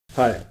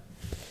Hi,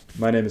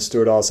 my name is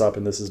Stuart Alsop,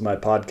 and this is my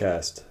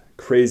podcast,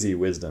 Crazy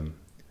Wisdom,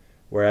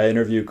 where I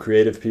interview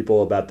creative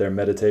people about their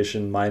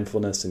meditation,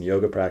 mindfulness, and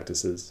yoga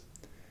practices,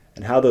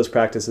 and how those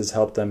practices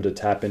help them to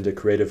tap into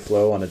creative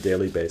flow on a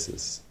daily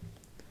basis.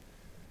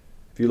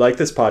 If you like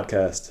this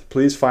podcast,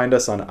 please find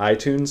us on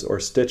iTunes or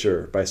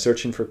Stitcher by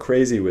searching for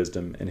Crazy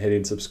Wisdom and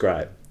hitting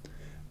subscribe.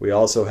 We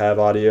also have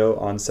audio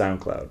on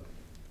SoundCloud.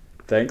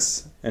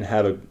 Thanks, and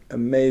have an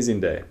amazing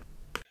day.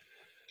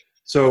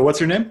 So, what's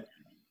your name?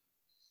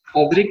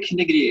 Aldric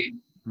Negrier.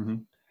 Mm-hmm.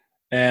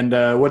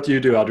 And what do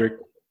you do, Aldric?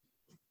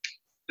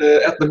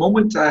 At the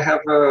moment, I have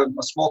a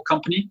small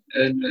company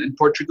in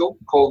Portugal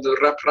called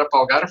Rap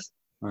Algarve,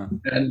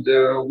 and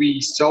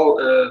we sell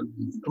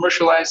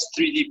commercialized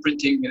 3D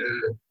printing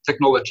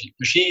technology,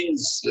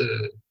 machines.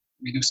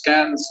 We do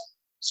scans,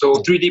 so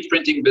 3D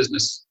printing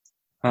business.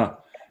 Huh.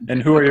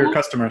 And who are your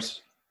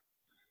customers?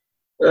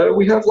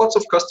 We have lots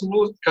of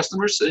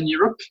customers in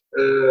Europe.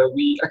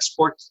 We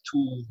export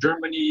to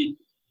Germany,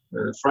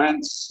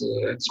 France,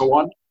 and so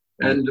on.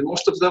 And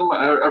most of them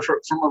are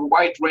from a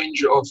wide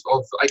range of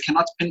I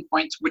cannot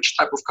pinpoint which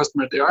type of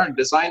customer they are.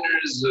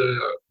 Designers,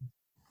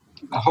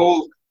 a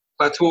whole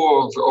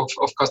plateau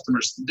of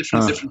customers,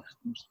 different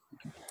customers.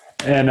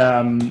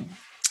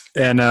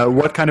 And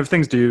what kind of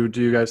things do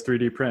you guys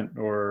 3D print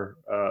or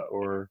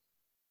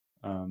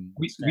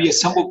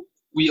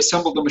we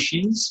assemble the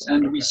machines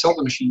and we sell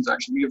the machines.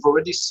 Actually, we have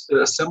already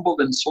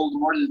assembled and sold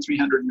more than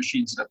 300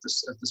 machines at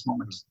this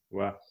moment.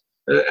 Wow.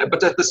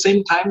 But at the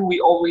same time, we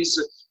always,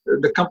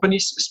 the company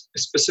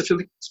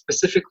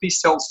specifically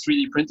sells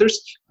 3D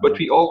printers, but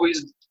we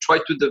always try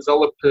to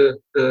develop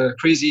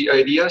crazy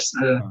ideas.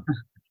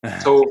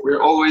 So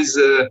we're always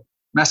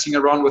messing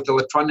around with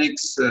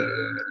electronics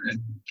and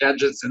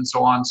gadgets and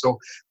so on. So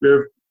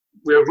we're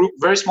a group,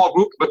 very small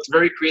group, but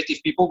very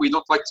creative people. We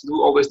don't like to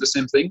do always the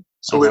same thing.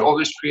 So we're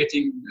always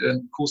creating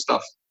cool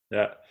stuff.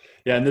 Yeah.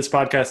 Yeah, and this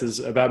podcast is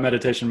about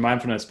meditation and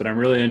mindfulness, but I'm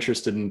really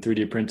interested in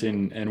 3D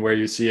printing and where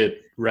you see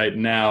it right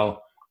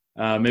now.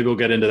 Maybe we'll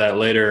get into that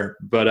later.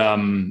 But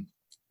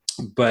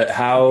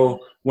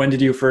when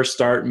did you first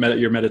start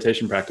your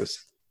meditation practice?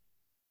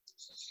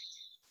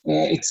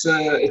 It's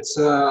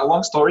a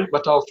long story,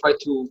 but I'll try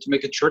to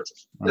make it short.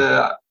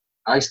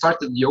 I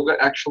started yoga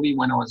actually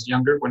when I was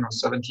younger, when I was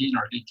 17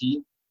 or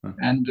 18.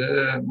 And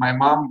my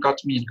mom got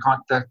me in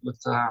contact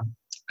with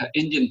an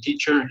Indian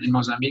teacher in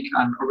Mozambique.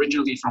 I'm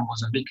originally from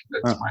Mozambique.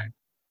 That's my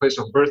place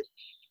of birth.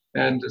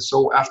 And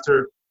so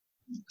after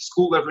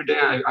school every day,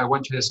 I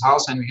went to his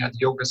house and we had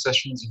yoga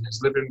sessions in his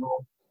living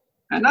room.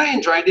 And I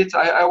enjoyed it.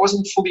 I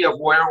wasn't fully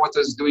aware what I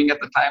was doing at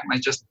the time.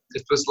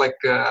 It was like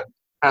a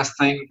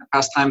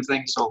pastime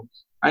thing. So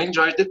I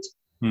enjoyed it.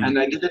 And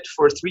I did it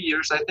for 3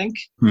 years, I think.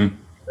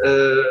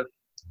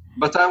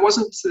 But I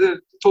wasn't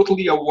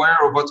totally aware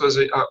of what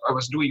I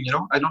was doing. You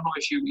know, I don't know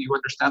if you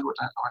understand what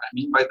I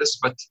mean by this,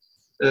 but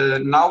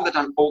now that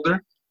I'm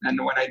older and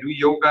when I do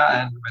yoga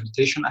and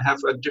meditation, I have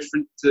a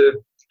different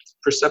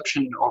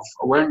perception of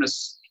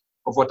awareness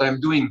of what I'm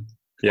doing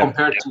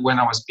compared to when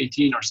I was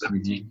 18 or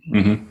 17.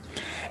 Mm-hmm.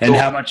 And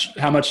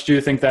so, how much do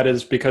you think that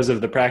is because of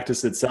the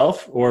practice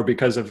itself or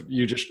because of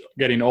you just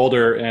getting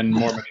older and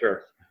more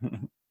mature?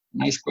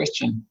 Nice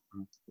question.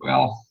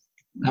 Well,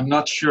 I'm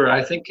not sure.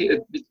 I think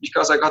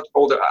because I got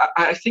older,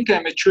 I think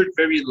I matured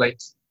very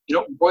late. You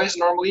know, boys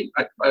normally,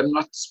 I'm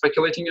not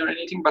speculating or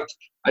anything, but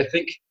I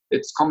think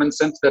it's common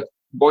sense that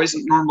boys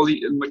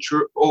normally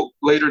mature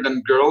later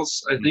than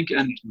girls, I think.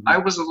 And I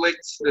was a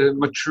late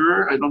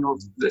mature. I don't know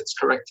if that's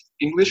correct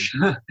English,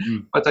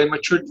 but I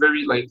matured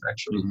very late,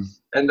 actually.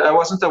 And I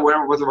wasn't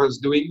aware of what I was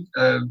doing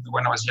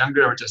when I was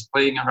younger. I was just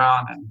playing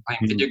around and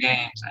playing video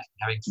games and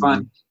having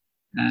fun.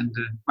 And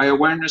my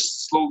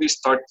awareness slowly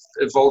started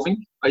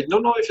evolving. I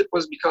don't know if it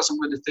was because of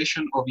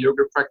meditation or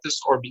yoga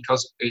practice or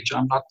because of age.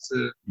 I'm not,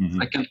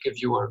 I can't give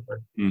you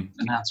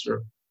an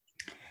answer.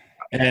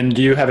 And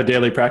do you have a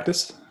daily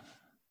practice?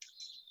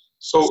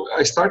 So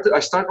I started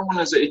when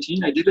I was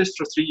 18. I did this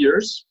for 3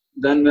 years.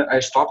 Then I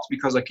stopped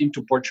because I came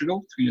to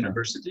Portugal to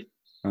university.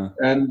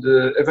 And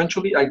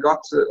eventually I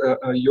got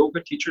a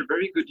yoga teacher,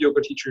 very good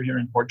yoga teacher here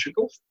in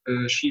Portugal.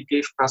 She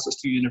gave classes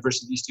to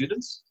university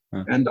students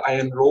and I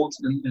enrolled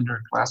in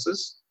her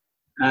classes.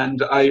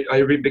 And I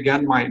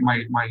re-began my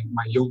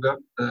yoga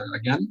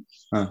again.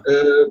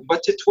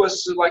 But it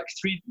was like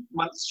 3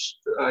 months.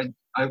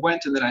 I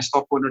went and then I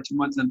stopped 1 or 2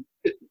 months and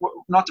it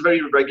not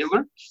very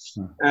regular.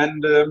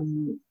 And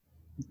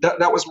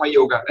that was my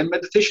yoga. And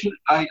meditation,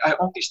 I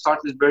only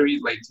started very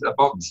late,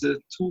 about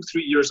 2-3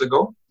 years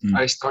ago.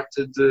 I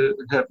started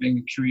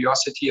having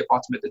curiosity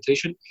about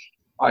meditation.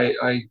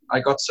 I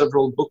got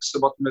several books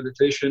about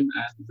meditation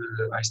and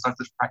I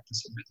started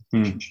practicing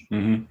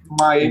meditation.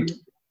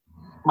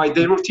 My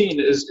day routine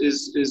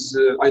is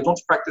I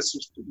don't practice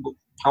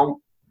how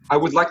I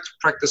would like to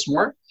practice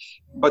more,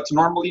 but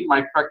normally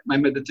my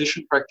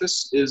meditation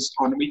practice is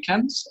on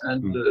weekends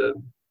and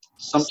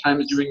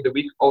sometimes during the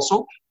week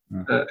also.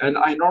 And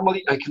I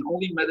can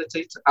only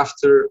meditate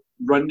after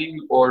running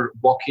or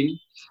walking.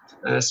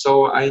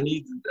 So I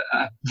need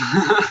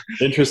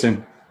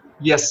Interesting.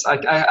 Yes,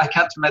 I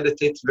can't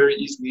meditate very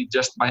easily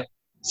just by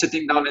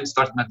sitting down and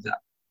start meditating.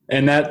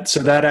 And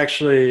that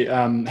actually,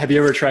 have you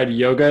ever tried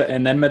yoga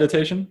and then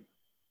meditation?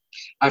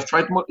 I've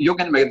tried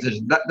yoga and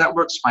meditation. That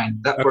works fine.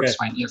 That works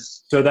fine.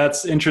 Yes. So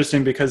that's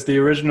interesting because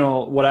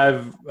what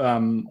I've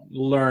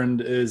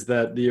learned is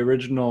that the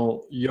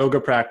original yoga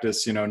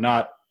practice,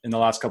 not in the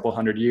last couple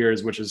hundred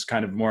years, which is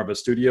kind of more of a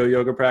studio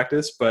yoga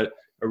practice, but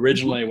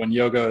originally when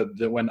yoga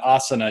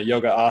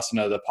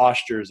asana, the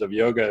postures of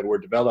yoga were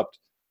developed,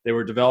 they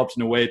were developed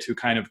in a way to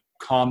kind of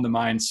calm the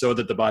mind so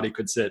that the body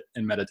could sit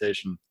in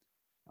meditation.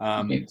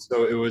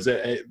 So it was,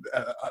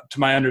 to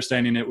my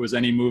understanding, it was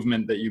any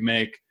movement that you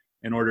make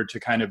in order to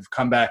kind of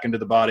come back into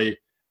the body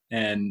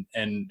and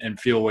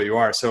feel what you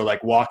are. So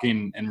like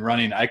walking and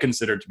running, I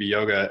consider to be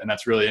yoga. And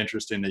that's really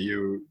interesting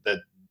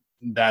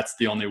that's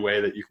the only way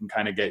that you can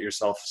kind of get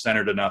yourself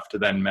centered enough to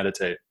then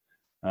meditate.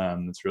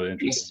 That's really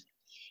interesting.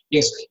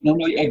 Yes.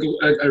 Normally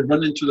I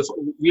run into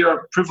we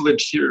are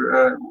privileged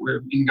here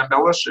in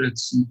Gambelas.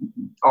 It's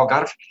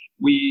Algarve.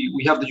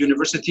 We have the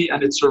university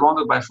and it's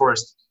surrounded by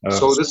forest. Oh.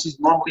 So this is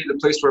normally the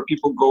place where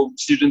people go,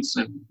 students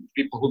and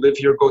people who live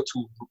here go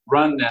to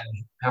run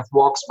and have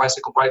walks,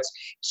 bicycle rides.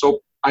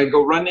 So I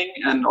go running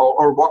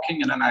or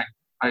walking, and then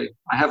I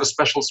have a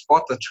special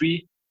spot, a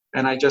tree,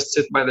 and I just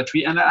sit by the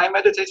tree and I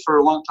meditate for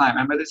a long time.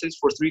 I meditate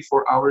for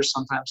 3-4 hours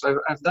sometimes.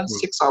 I've done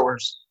 6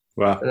 hours.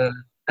 Wow.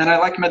 And I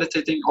like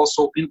meditating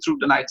also in through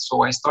the night.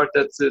 So I start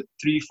at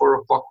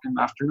 3-4 o'clock in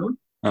the afternoon,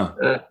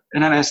 and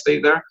then I stay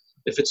there.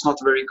 If it's not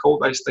very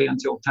cold, I stay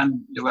until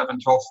 10, 11,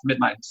 12,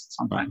 midnight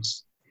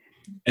sometimes.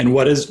 And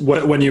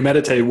when you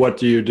meditate, what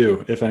do you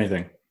do, if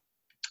anything?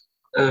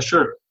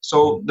 Sure.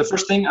 So the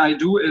first thing I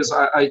do is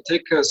I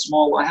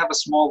have a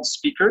small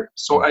speaker.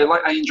 So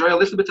I enjoy a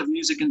little bit of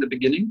music in the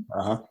beginning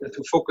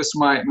to focus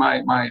my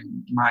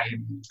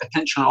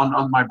attention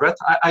on my breath.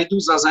 I do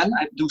zazen.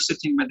 I do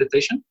sitting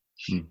meditation.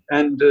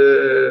 And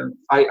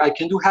I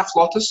can do half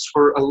lotus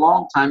for a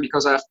long time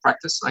because I have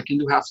practice. I can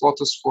do half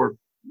lotus for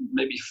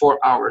maybe 4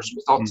 hours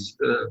without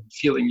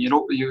feeling,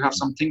 you have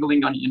some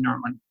tingling on your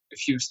arm.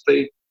 If you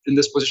stay in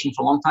this position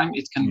for a long time,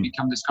 it can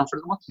become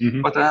discomfortable.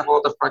 But I have a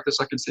lot of practice,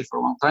 I can stay for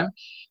a long time.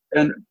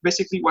 And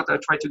basically what I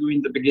try to do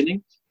in the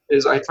beginning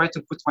is I try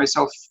to put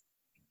myself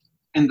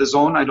in the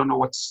zone. I don't know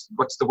what's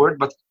the word,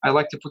 but I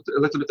like to put a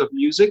little bit of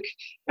music,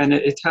 and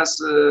it has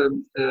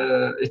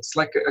it's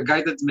like a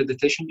guided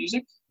meditation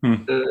music.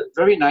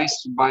 Very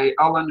nice, by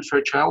Alan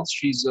Fairchild.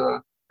 She's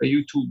a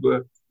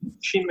YouTube.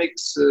 She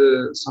makes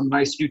some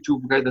nice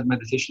YouTube guided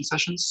meditation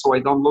sessions. So I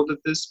downloaded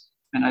this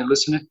and I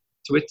listen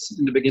to it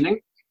in the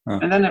beginning.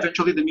 And then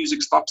eventually the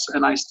music stops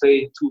and I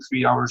stay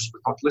 2-3 hours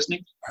without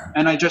listening.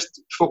 And I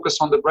just focus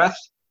on the breath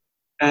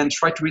and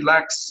try to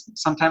relax.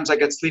 Sometimes I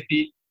get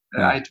sleepy.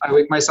 I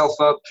wake myself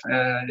up.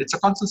 It's a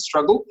constant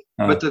struggle,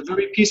 but a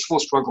very peaceful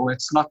struggle.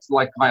 It's not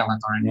like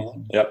violent or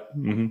anything. Yep.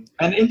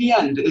 And in the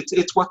end,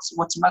 it's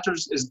what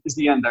matters is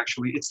the end,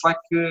 actually. It's like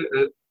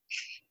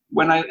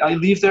when I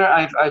leave there,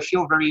 I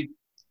feel very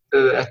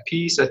at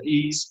peace, at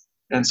ease.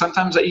 And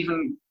sometimes I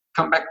even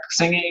come back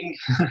singing.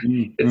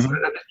 It's a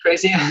bit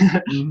crazy,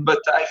 but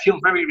I feel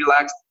very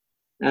relaxed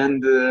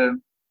and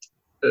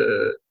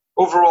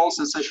overall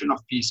sensation of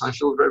peace. I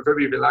feel very,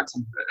 very relaxed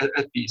and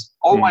at peace.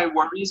 All my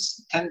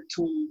worries tend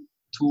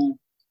to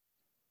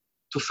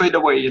fade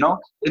away,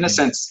 in a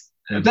sense.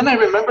 And then I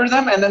remember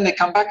them and then they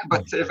come back,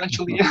 but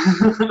eventually.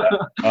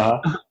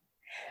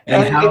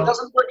 And it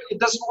doesn't work. It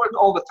doesn't work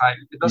all the time.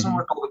 It doesn't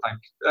work all the time.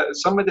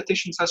 Some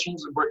meditation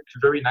sessions work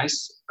very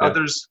nice.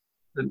 Others,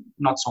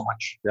 not so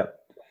much. Yeah.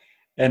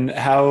 And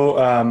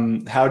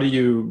how do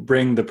you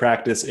bring the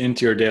practice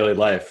into your daily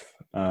life?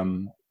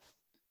 Do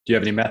you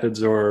have any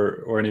methods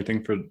or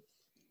anything for?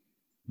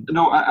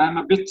 No, I'm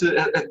a bit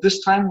at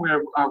this time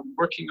we're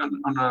working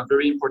on a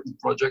very important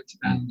project,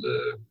 and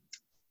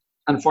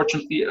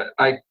unfortunately,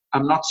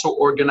 I'm not so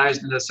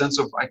organized in the sense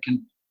of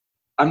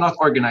I'm not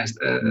organized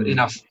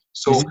enough.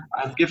 So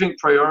I'm giving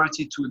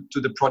priority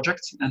to the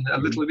project and a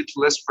little bit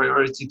less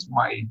priority to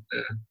my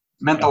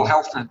mental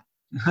health.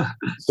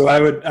 So I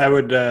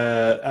would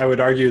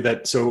argue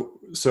that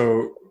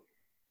so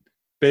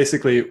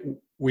basically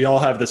we all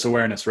have this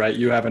awareness, right?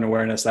 You have an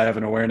awareness, I have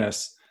an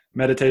awareness.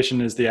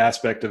 Meditation is the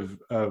aspect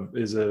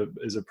is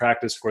a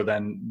practice for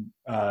then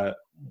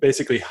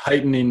basically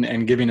heightening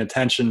and giving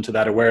attention to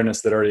that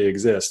awareness that already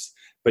exists.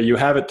 But you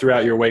have it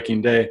throughout your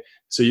waking day,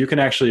 so you can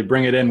actually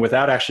bring it in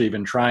without actually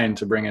even trying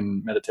to bring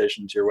in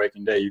meditation to your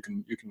waking day. You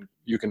can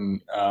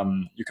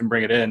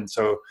bring it in.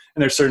 So,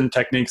 and there's certain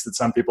techniques that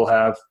some people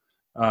have.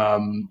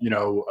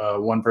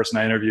 One person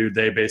I interviewed,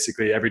 they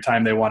basically every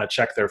time they want to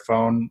check their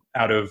phone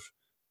out of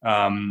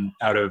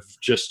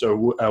just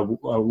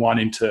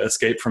wanting to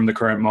escape from the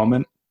current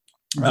moment,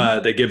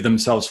 they give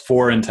themselves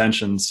 4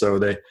 intentions.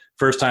 So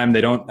first time they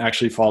don't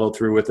actually follow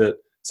through with it.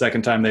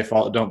 Second time they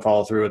don't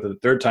follow through with it. The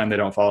third time they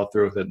don't follow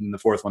through with it, and the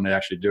fourth one they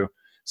actually do.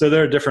 So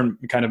there are different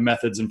kind of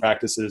methods and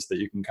practices that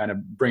you can kind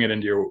of bring it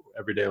into your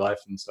everyday life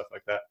and stuff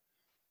like that.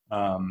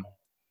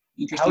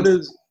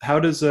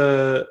 How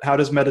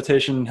does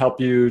meditation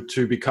help you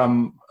to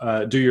become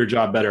do your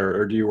job better,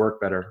 or do you work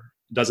better?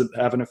 does it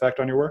have an effect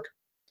on your work?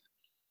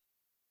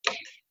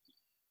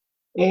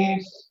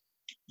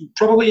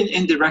 Probably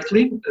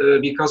indirectly,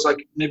 because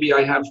like maybe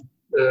I have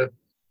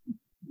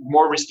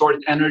more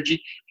restored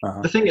energy.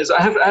 The thing is,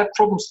 I have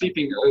problems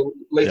sleeping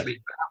lately.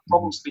 I have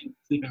problems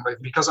sleeping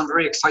lately because I'm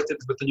very excited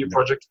with the new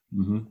project.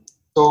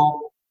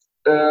 So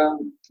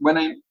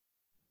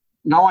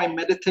now I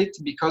meditate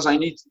because I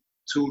need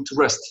to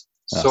rest.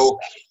 So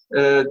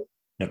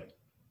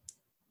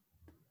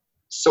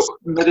so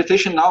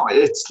meditation now,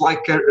 it's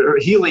like a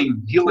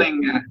healing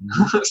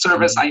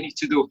service I need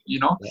to do, you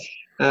know.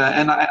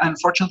 And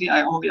unfortunately,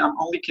 I'm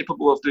only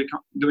capable of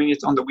doing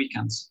it on the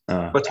weekends.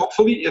 But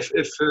hopefully, if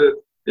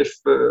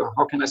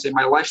how can I say,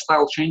 my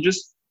lifestyle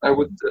changes, I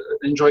would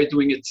enjoy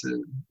doing it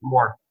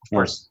more, of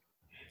course.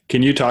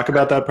 Can you talk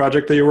about that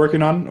project that you're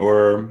working on,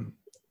 or?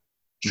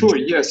 Sure.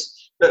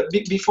 Yes.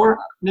 Before,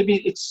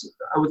 maybe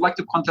I would like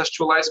to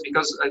contextualize,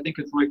 because I think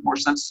it will make more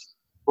sense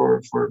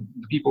for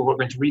the people who are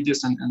going to read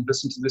this and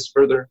listen to this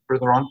further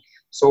on.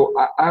 So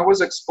I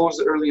was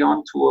exposed early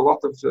on to a lot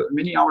of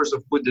many hours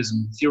of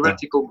Buddhism,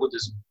 theoretical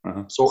Buddhism.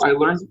 So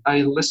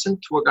I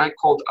listened to a guy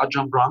called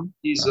Ajahn Brahm.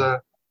 He's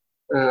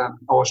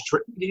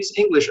he's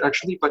English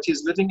actually, but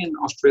he's living in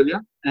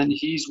Australia, and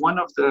he's one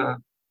of the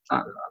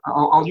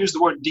I'll use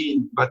the word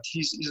dean, but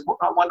he's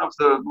one of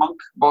the monk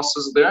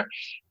bosses there.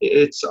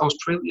 It's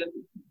Australian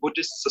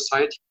Buddhist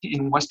Society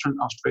in Western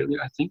Australia,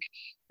 I think.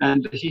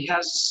 And he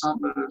has some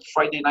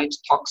Friday night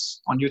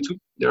talks on YouTube.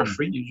 They're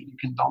free, you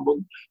can download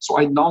them. So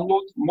I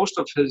download most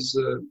of his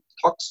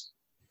talks.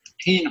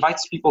 He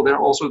invites people there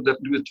also that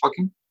do the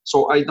talking.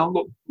 So I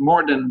download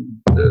more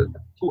than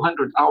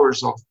 200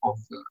 hours of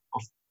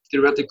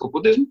theoretical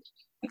Buddhism.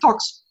 He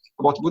talks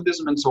about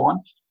Buddhism and so on.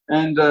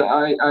 And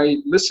I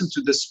listened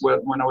to this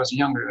when I was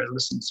younger. I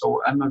listened.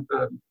 So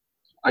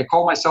I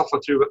call myself a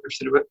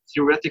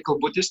theoretical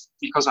Buddhist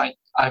because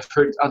I've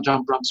heard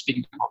Ajahn Brahm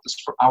speaking about this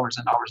for hours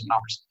and hours and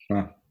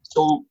hours.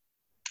 So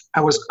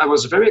I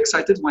was very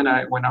excited when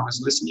I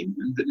was listening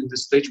in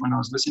this stage, when I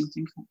was listening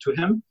to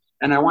him,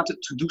 and I wanted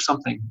to do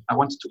something. I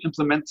wanted to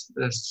implement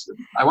this.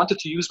 I wanted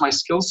to use my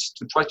skills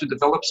to try to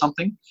develop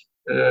something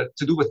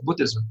to do with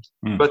Buddhism.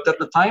 But at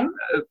the time,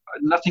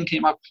 nothing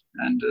came up.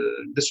 And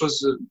this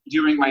was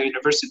during my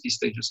university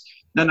stages.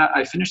 Then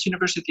I finished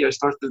university, I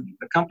started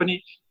a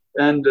company,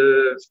 and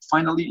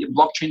finally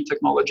blockchain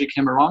technology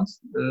came around.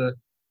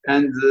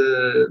 And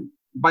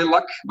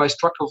by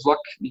stroke of luck,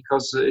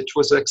 because it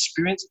was an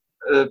experience.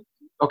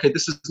 Okay,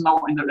 this is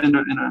now in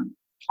a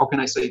how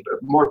can I say, a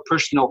more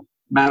personal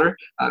matter.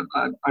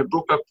 I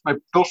broke up, my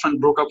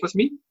girlfriend broke up with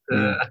me,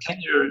 a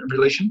 10-year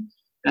relation,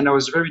 and I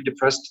was very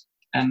depressed.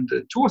 And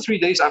 2 or 3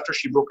 days after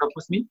she broke up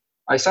with me,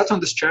 I sat on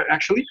this chair.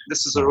 Actually,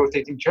 this is a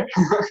rotating chair.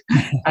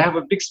 I have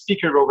a big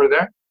speaker over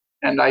there,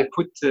 and I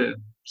put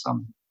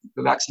some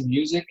relaxing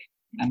music,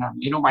 and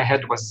my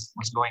head was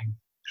going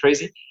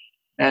crazy.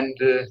 And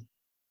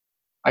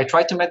I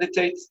tried to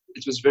meditate.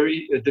 It was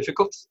very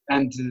difficult,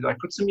 and I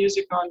put some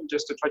music on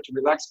just to try to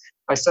relax.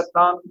 I sat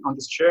down on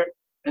this chair,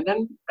 and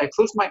then I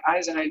closed my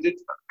eyes, and I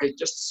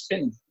just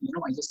spinned.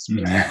 I just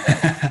spinned.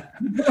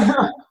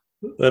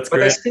 That's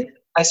great. But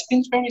I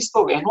spinned very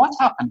slowly. And what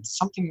happened?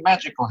 Something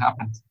magical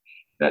happened.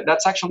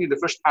 That's actually the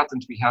first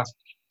patent we have.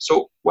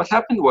 So what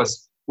happened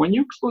was, when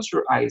you close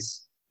your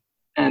eyes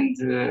and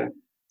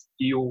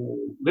you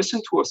listen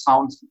to a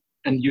sound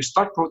and you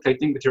start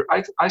rotating with your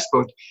eyes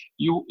closed,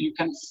 you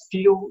can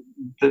feel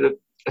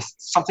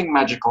something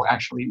magical,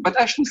 actually. But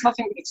actually,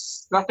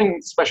 it's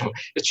nothing special.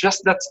 It's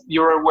just that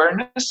your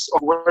awareness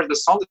of where the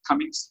sound is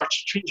coming starts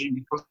changing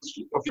because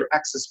of your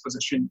axis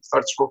position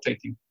starts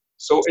rotating.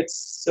 So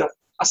it's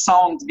a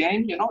sound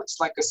game, it's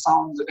like a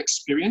sound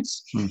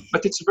experience,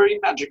 but it's very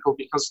magical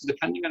because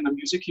depending on the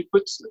music you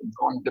put,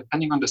 or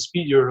depending on the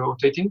speed you're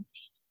rotating,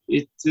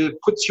 it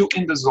puts you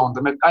in the zone.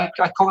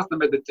 I call it the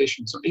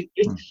meditation. So it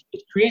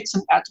creates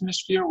an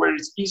atmosphere where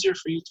it's easier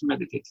for you to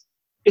meditate.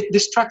 It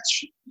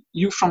distracts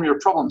you from your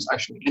problems,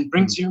 actually, and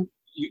brings you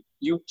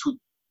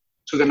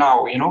to the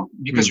now,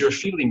 because you're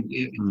feeling,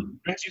 it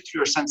brings you to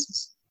your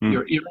senses.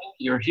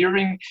 Your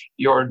hearing,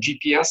 your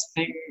GPS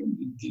thing,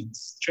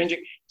 it's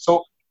changing.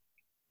 So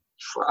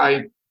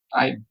I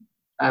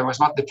was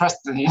not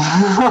depressed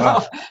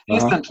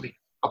instantly.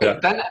 Okay, yeah.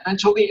 Then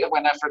eventually,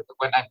 when I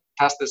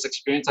passed this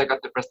experience, I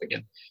got depressed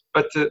again.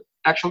 But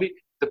actually,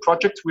 the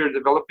project we are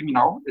developing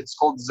now, it's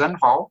called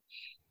ZenVow,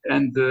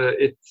 and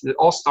it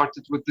all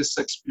started with this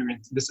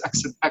experience, this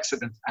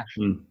accident,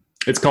 actually.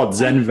 It's called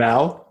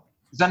ZenVow?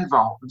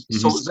 ZenVow.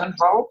 So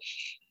ZenVow,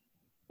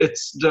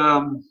 it's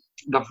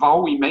the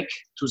vow we make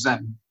to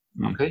Zen,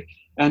 okay?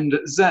 And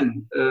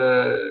Zen,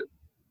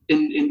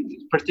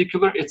 in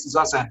particular, it's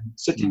Zazen,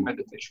 sitting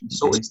meditation.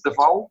 So it's the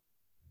vow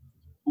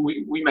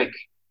we make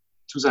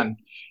to Zen.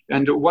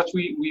 And what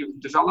we've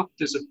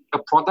developed is a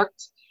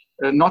product,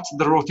 not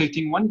the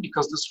rotating one,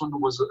 because this one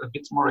was a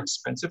bit more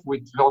expensive. We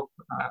developed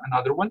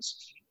another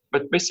ones.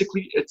 But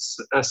basically, it's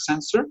a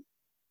sensor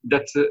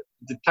that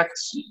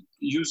detects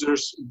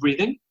users'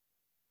 breathing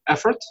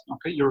effort,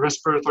 okay, your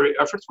respiratory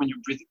effort when you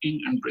breathe in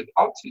and breathe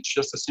out. It's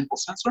just a simple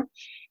sensor.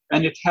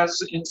 And it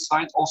has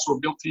inside also a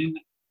built-in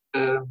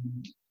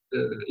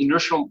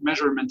inertial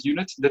measurement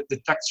unit that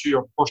detects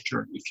your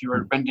posture, if you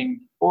are bending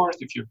forward,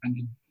 if you're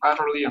bending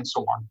laterally, and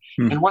so on.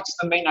 And what's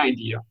the main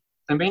idea?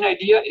 The main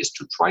idea is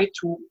to try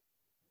to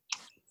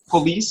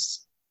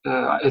police,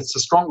 it's a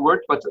strong word,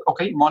 but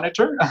okay,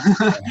 monitor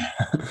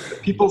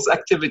people's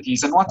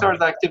activities. And what are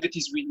the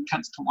activities we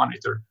intend to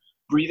monitor?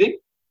 Breathing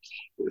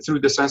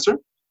through the sensor,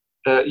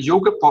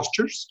 yoga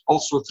postures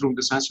also through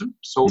the sensor.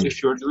 So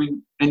if you're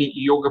doing any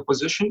yoga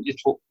position, it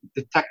will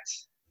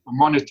detect,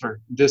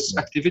 monitor this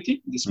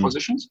activity, these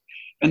positions.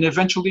 And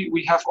eventually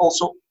we have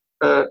also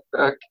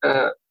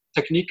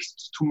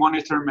techniques to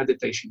monitor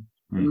meditation.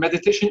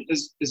 Meditation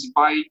is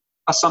by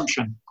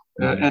assumption.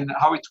 And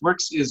how it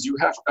works is you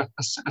have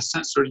a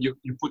sensor you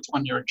put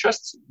on your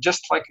chest,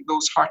 just like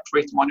those heart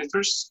rate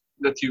monitors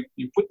that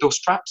you put those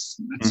straps.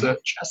 It's a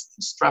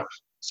chest strap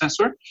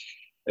sensor.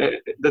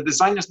 The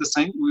design is the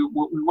same. We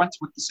went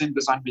with the same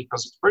design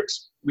because it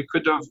works. We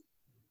could have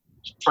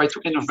tried to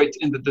innovate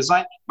in the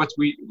design, but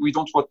we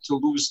don't want to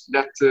lose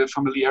that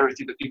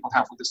familiarity that people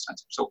have with the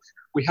sensor. So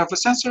we have a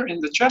sensor in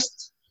the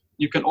chest.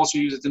 You can also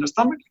use it in the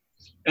stomach.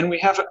 And we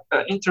have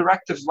an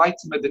interactive light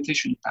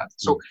meditation pad.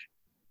 So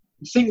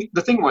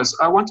the thing was,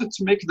 I wanted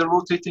to make the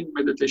rotating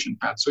meditation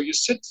pad. So you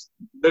sit,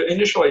 the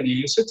initial idea,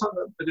 you sit on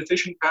the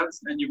meditation pad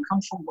and you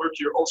come from work,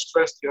 you're all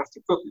stressed, you have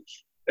to cook,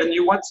 and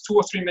you want 2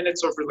 or 3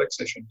 minutes of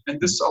relaxation.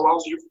 And this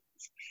allows you,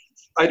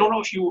 I don't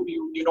know if you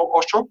know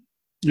Osho?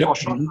 Yep.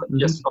 Osho?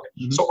 Yes,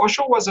 okay. So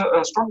Osho was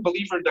a strong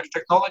believer that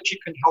technology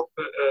can help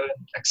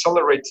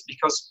accelerate,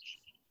 because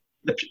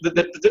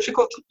the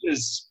difficulty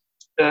is,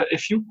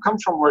 if you come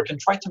from work and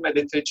try to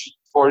meditate,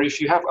 or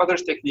if you have other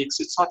techniques,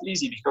 it's not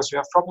easy because you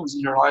have problems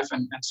in your life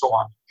and so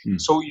on.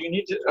 So you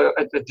need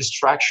a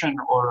distraction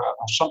or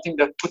something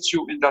that puts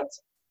you in that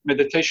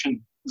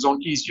meditation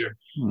zone easier.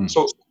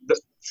 So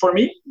for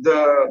me,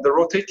 the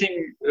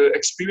rotating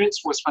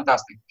experience was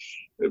fantastic.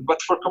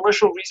 But for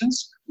commercial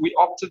reasons, we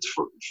opted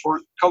for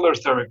color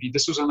therapy.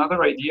 This was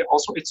another idea.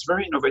 Also, it's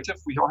very innovative.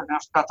 We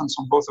have patents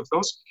on both of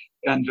those,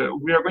 and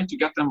we are going to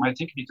get them, I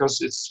think, because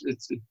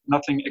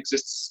nothing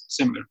exists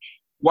similar.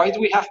 Why do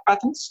we have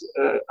patents?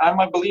 I'm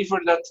a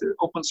believer that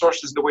open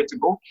source is the way to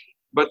go.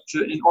 But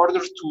in order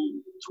to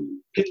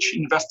pitch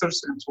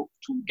investors and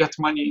to get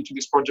money into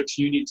these projects,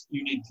 you need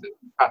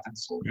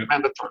patents, so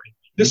mandatory.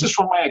 This is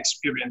from my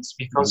experience,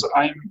 because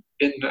I'm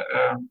in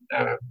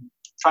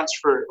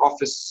transfer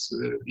office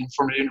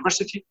from the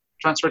university,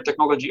 transfer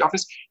technology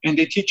office, and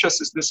they teach us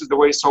this is the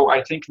way. So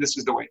I think this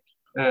is the way.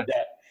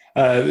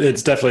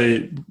 It's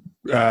definitely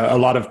a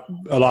lot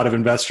of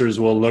investors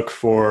will look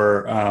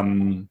for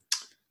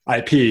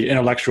IP,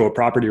 intellectual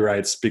property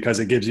rights, because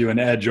it gives you an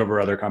edge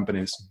over other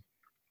companies.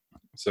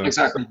 So.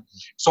 Exactly.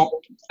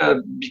 So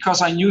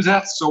because I knew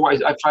that, so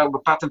I filed the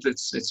patent.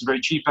 It's very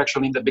cheap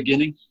actually in the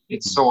beginning.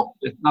 It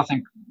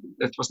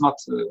was not.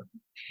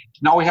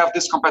 Now we have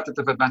this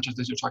competitive advantage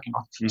that you're talking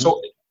about.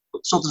 So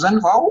the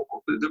ZenVow,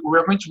 we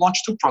are going to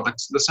launch 2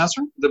 products: the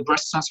sensor, the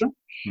breast sensor,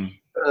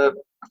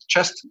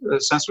 chest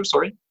sensor,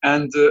 sorry,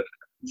 and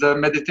the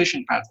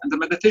meditation pad. And the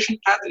meditation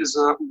pad is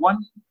a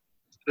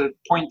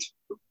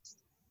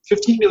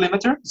 1.15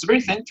 millimeter. It's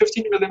very thin,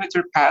 15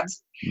 millimeter pad.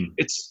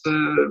 It's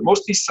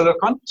mostly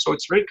silicone, so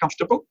it's very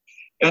comfortable,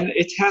 and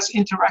it has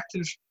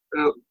interactive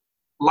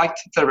light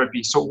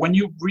therapy. So when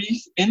you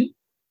breathe in,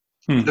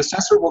 the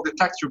sensor will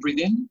detect you breathe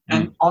in,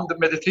 and on the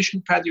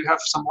meditation pad you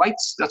have some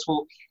lights that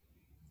will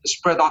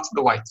spread out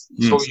the light.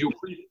 So you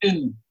breathe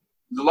in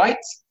the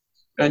light,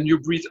 and you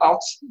breathe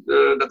out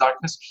the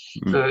darkness.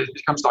 It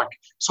becomes dark.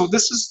 So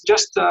this is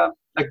just a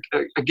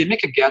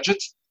gimmick, a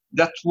gadget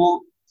that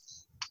will.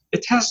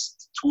 It has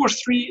 2 or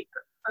 3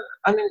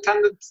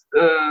 unintended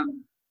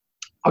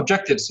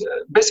objectives.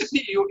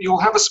 Basically, you'll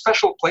have a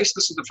special place.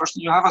 This is the first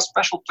one. You have a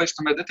special place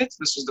to meditate.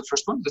 This is the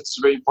first one. That's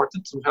very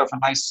important, to have a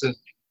nice,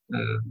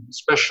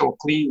 special,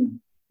 clean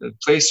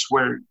place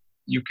where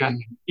you can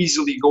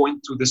easily go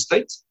into the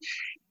state.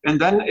 And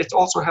then it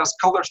also has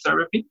color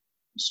therapy.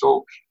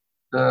 So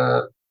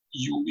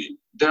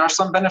there are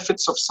some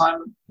benefits of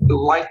some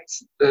light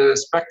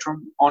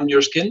spectrum on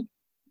your skin.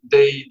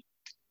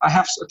 I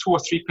have 2 or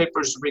 3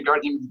 papers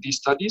regarding these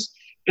studies.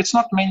 It's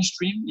not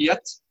mainstream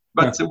yet,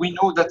 but we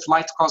know that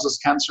light causes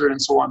cancer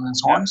and so on and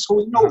so on. So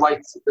we know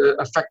light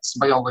affects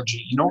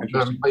biology,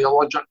 the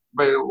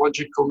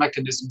biological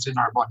mechanisms in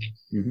our body.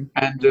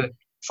 And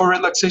for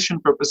relaxation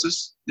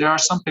purposes, there are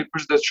some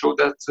papers that show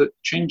that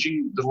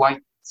changing the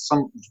light,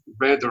 some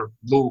red or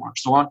blue or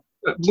so on.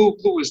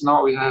 Blue is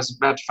now, it has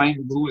bad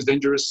fame. Blue is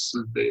dangerous,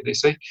 they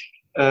say.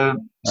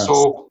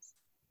 So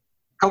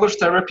color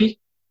therapy,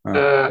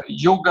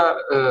 yoga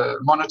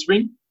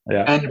monitoring,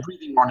 and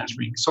breathing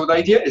monitoring. So the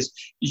idea is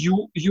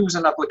you use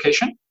an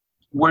application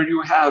where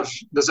you have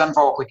the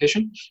ZenVow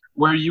application,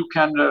 where you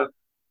can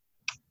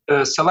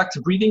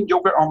select breathing,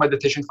 yoga, or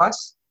meditation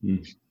class.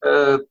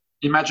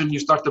 Imagine you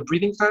start a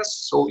breathing class,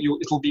 so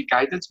it will be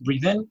guided.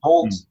 Breathe in,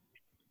 hold,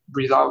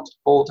 breathe out,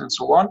 hold, and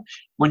so on.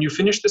 When you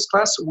finish this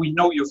class, we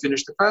know you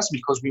finished the class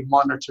because we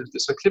monitor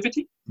this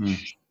activity.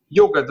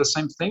 Yoga, the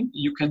same thing.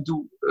 You can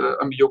do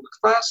a yoga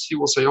class. You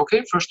will say,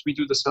 okay, first we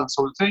do the sun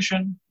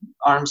salutation,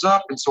 arms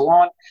up, and so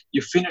on.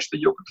 You finish the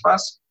yoga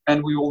class,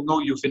 and we will know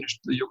you finished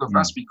the yoga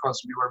class because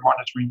we were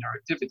monitoring your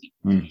activity.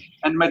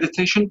 And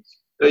meditation,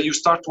 you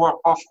start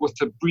off with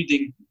a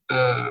breathing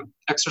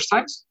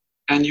exercise,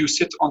 and you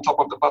sit on top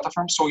of the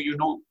platform, so you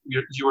know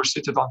you are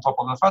seated on top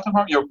of the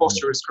platform, your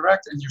posture is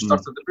correct, and you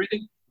start with the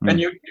breathing. And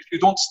if you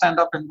don't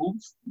stand up and move,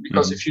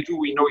 because if you do,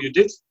 we know you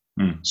did.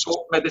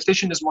 So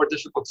meditation is more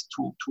difficult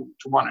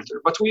to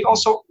monitor. But we know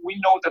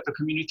that the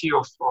community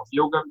of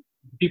yoga,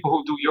 people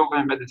who do yoga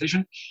and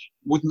meditation,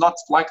 would not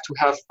like to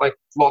have like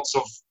lots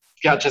of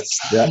gadgets.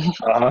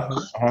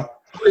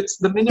 It's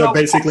the minimum. So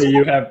basically,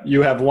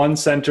 you have one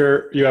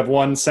center, you have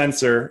one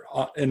sensor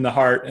in the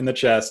heart, in the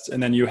chest,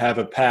 and then you have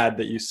a pad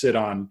that you sit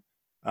on.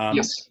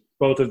 Yes.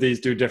 Both of these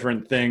do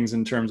different things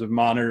in terms of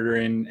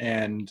monitoring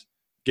and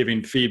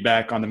giving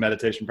feedback on the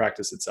meditation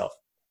practice itself.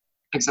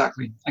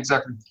 Exactly.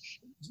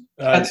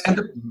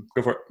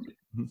 Go for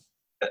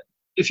it.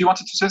 If you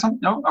wanted to say something,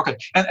 no, okay.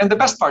 And the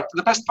best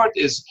part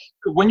is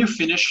when you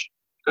finish,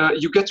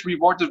 you get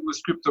rewarded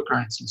with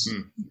cryptocurrencies.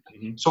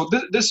 So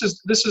this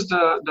is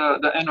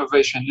the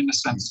innovation in a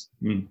sense,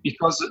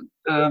 because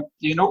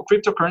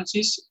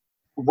cryptocurrencies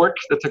work,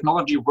 the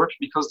technology work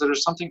because there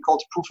is something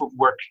called proof of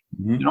work.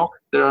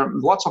 There are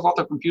lots of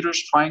other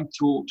computers trying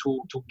to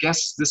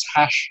guess this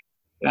hash,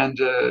 and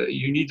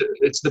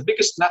it's the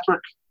biggest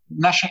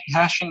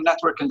hashing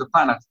network in the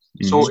planet.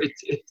 So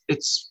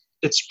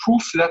it's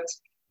proof that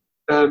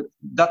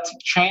that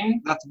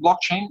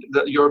blockchain,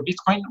 your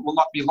Bitcoin will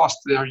not be lost.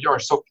 They are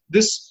yours. So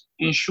this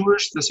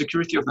ensures the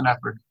security of the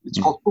network. It's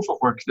called proof of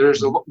work.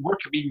 There's a work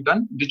being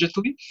done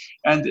digitally,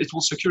 and it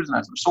will secure the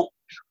network. So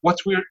what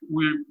we're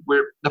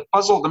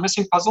the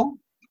missing puzzle,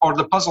 or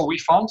the puzzle we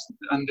found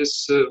in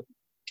this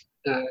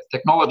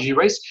technology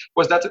race,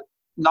 was that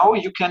now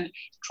you can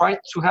try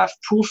to have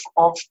proof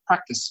of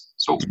practice.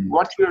 So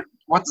what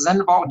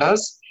ZenVow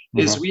does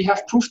is we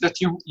have proof that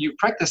you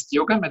practiced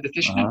yoga,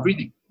 meditation, and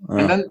breathing.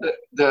 And then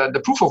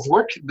the proof of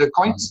work, the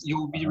coins, you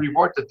will be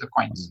rewarded the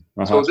coins.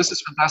 So this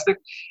is fantastic.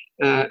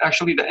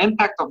 Actually, the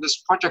impact of this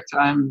project,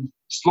 I'm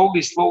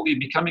slowly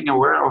becoming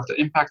aware of the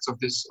impacts of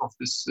this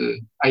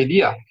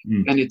idea,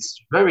 and it's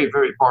very,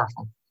 very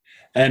powerful.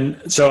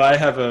 And so I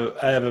have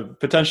a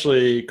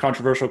potentially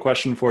controversial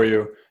question for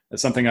you.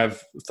 It's something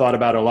I've thought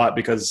about a lot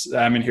because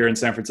I'm here in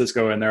San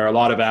Francisco, and there are a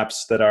lot of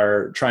apps that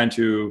are trying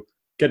to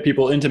get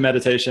people into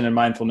meditation and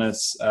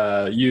mindfulness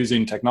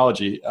using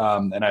technology.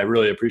 And I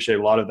really appreciate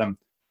a lot of them.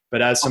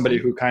 But as somebody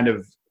who kind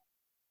of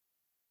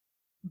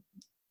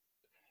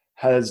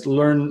has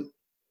learned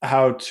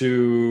how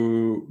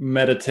to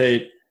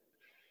meditate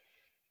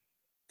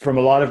from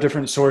a lot of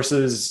different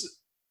sources,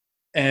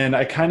 and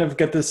I kind of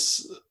get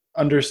this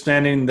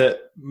understanding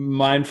that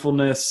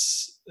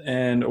mindfulness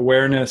and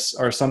awareness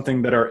are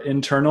something that are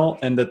internal,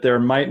 and that there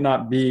might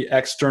not be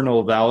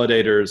external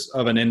validators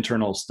of an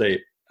internal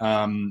state.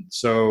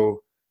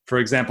 So for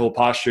example,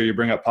 posture, you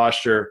bring up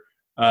posture,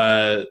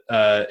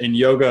 in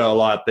yoga a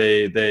lot,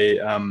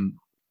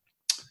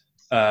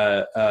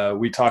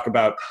 we talk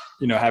about,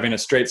 having a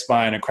straight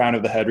spine, a crown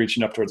of the head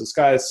reaching up towards the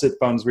sky, sit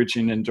bones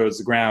reaching in towards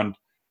the ground.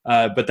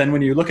 But then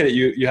when you look at it,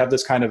 you have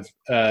this kind of,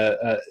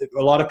 a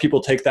lot of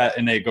people take that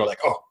and they go like,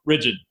 oh,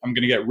 rigid, I'm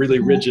going to get really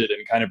rigid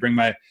and kind of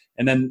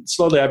and then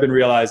slowly I've been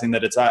realizing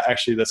that it's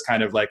actually this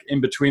kind of like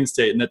in-between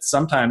state. And that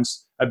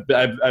sometimes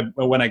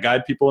when I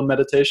guide people in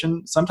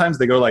meditation, sometimes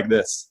they go like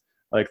this,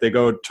 like they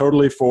go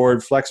totally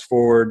forward, flex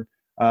forward.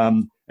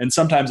 And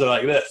sometimes they're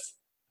like this.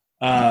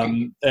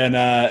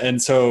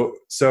 And so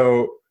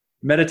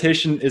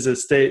meditation is a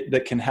state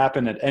that can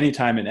happen at any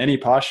time in any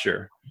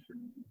posture.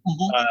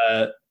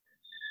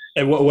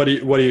 And what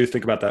do you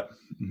think about that?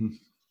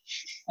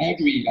 I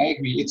agree.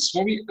 It's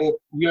very.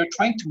 We are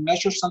trying to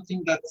measure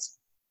something that's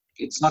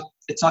it's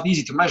not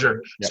easy to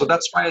measure. Yeah. So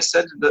that's why I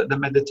said the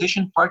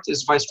meditation part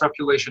is by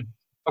extrapolation.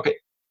 Okay,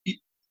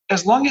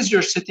 as long as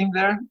you're sitting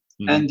there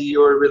and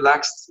you're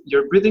relaxed,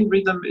 your breathing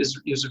rhythm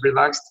is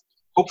relaxed.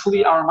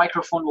 Hopefully, our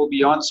microphone will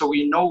be on, so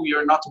we know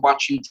you're not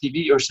watching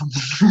TV or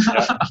something.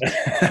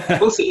 Yeah.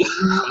 We'll see.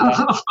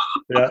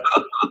 Yeah.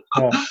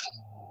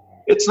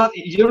 It's not.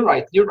 You're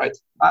right.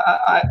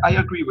 I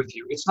agree with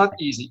you. It's not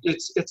easy.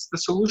 It's the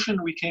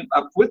solution we came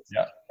up with,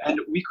 and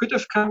we could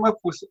have come up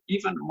with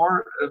even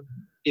more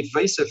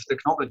evasive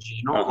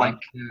technology, like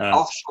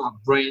alpha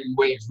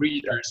brainwave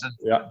readers and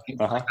things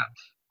like that.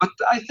 But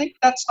I think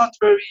that's not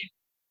very.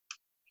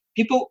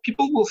 People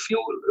will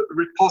feel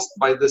repulsed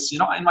by this,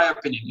 in my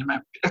opinion.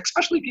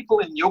 Especially people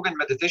in yoga and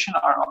meditation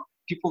are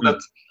people that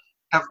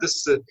have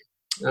this.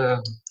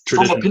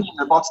 Strong opinion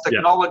about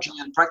technology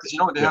and practice.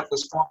 They have a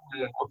strong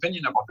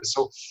opinion about this.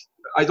 So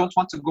I don't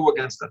want to go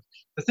against that.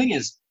 The thing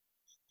is,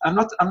 I'm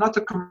not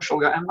a commercial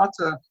guy. I'm not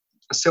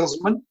a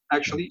salesman.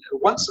 Actually,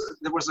 once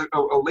there was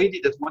a lady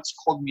that once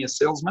called me a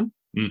salesman,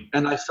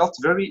 and I felt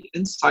very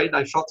inside.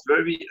 I felt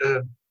very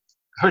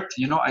hurt.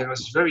 I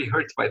was very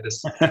hurt by this.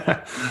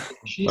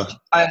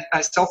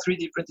 I sell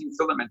 3D printing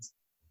filaments.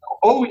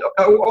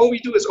 All we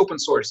do is open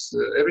source.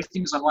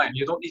 Everything is online.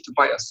 You don't need to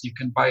buy us. You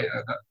can buy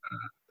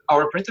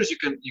our printers. You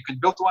can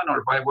build one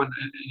or buy one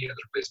in any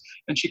other place.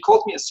 And she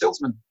called me a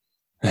salesman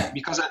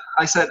because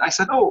I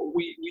said, oh,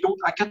 we don't.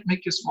 I can't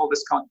make you a small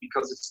discount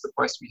because it's the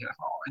price we have.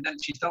 Oh, and then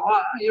she thought,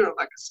 oh, you're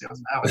like a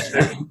salesman. I was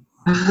very.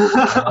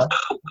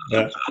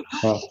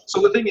 So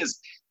the thing is,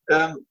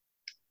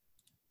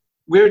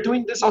 we're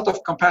doing this out of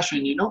compassion.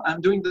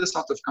 I'm doing this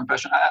out of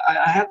compassion.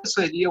 I had this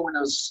idea when I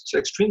was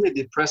extremely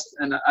depressed,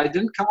 and I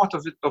didn't come out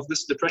of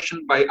this depression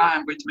by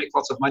I'm going to make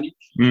lots of money.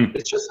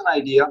 It's just an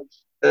idea.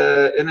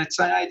 And it's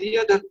an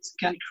idea that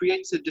can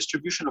create a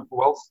distribution of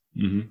wealth.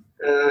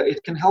 It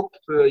can help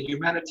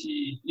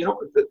humanity.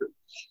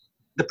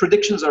 The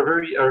predictions are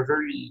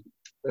very.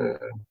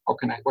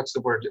 What's the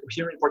word?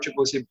 Here in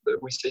Portugal,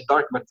 we say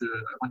dark, but I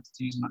wanted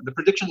to use the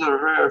predictions are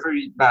very,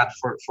 very bad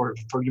for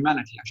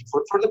humanity, actually,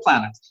 for the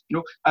planet.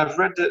 I've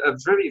read a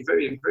very,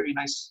 very, very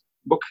nice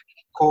book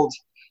called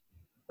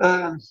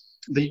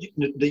the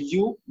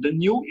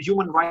New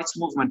Human Rights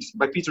Movement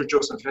by Peter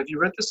Joseph. Have you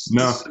read this?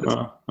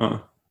 No.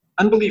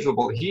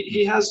 Unbelievable.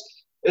 He has.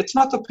 It's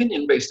not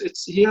opinion based.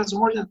 He has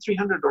more than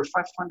 300 or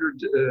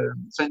 500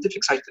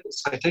 scientific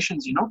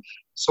citations.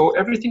 So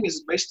everything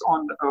is based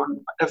on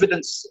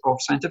evidence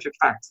of scientific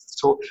facts.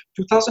 So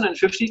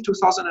 2050,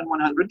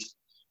 2100,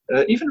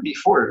 even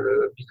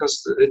before,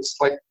 because it's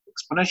like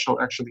exponential.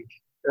 Actually,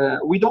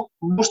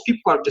 most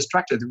people are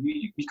distracted.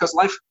 Because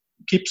life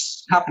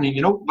keeps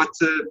happening. But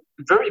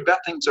very bad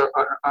things are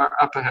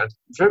up ahead.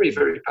 Very,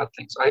 very bad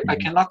things. I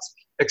cannot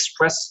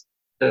express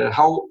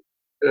how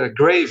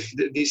grave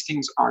these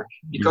things are,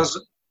 because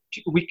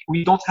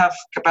we don't have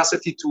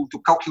capacity to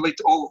calculate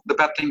all the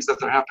bad things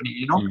that are happening,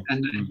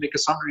 and make a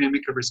summary and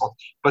make a result.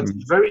 But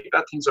very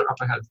bad things are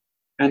up ahead,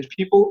 and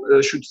people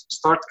should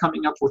start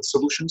coming up with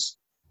solutions.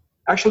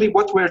 Actually,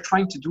 what we're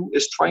trying to do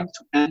is trying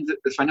to end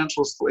the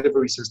financial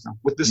slavery system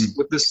with this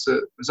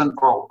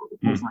ZenVow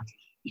movement.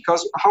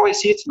 Because how I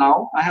see it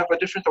now, I have a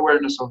different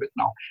awareness of it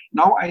now.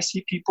 Now I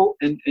see people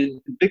in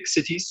big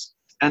cities.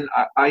 And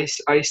I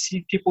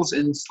see peoples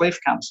in slave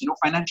camps,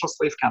 financial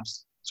slave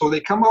camps. So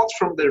they come out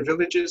from their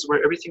villages where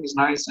everything is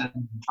nice and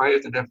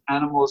quiet, and they have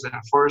animals, they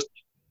have forest,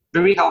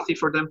 very healthy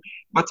for them.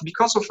 But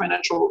because of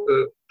financial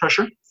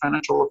pressure,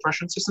 financial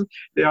oppression system,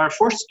 they are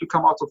forced to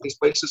come out of these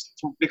places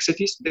to big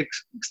cities, big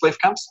slave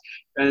camps,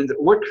 and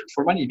work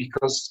for money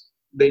because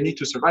they need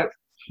to survive.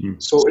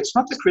 So it's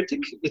not a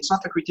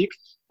critique.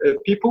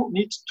 People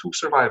need to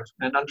survive.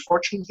 And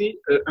unfortunately,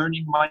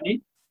 earning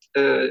money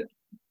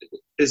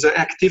is an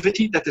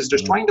activity that is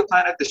destroying the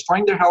planet,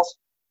 destroying their health,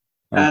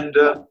 and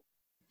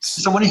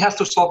someone has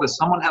to solve this.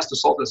 Someone has to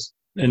solve this.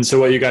 And so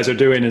what you guys are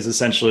doing is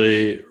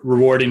essentially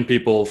rewarding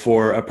people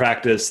for a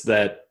practice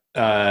that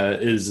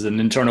is an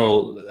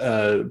internal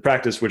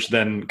practice, which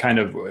then kind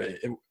of,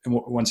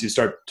 once you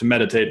start to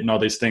meditate and all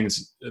these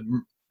things,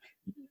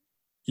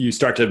 you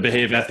start to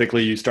behave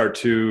ethically. You start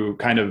to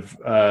kind of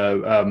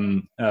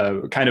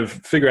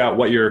figure out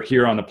what you're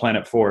here on the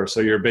planet for. So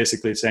you're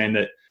basically saying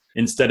that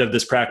instead of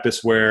this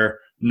practice where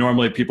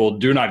normally people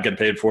do not get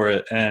paid for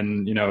it,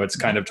 and it's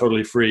kind of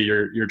totally free,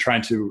 you're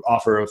trying to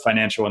offer a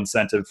financial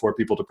incentive for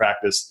people to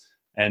practice,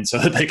 and so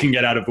that they can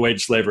get out of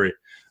wage slavery.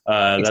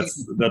 I'm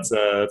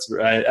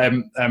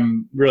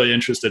really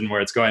interested in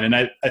where it's going, and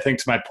I think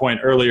to my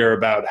point earlier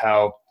about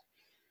how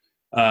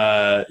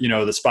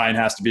the spine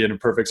has to be in a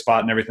perfect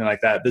spot and everything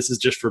like that. This is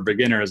just for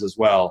beginners as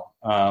well,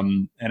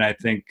 and I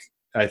think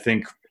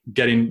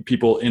getting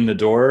people in the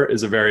door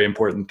is a very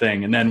important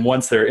thing. And then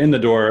once they're in the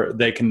door,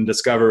 they can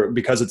discover,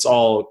 because it's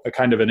all a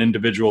kind of an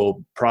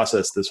individual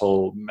process, this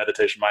whole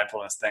meditation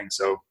mindfulness thing.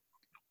 So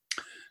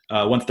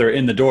once they're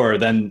in the door,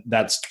 then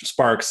that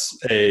sparks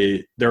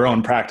their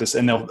own practice,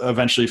 and they'll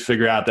eventually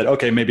figure out that,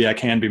 okay, maybe I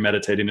can be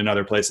meditating in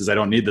other places. I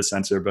don't need the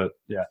sensor, but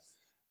yeah.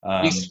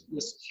 Yes.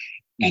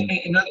 And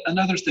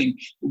another thing,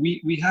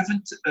 we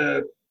haven't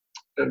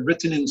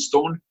written in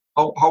stone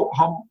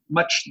how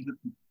much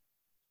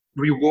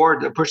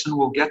reward a person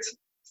will get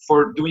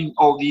for doing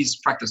all these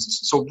practices.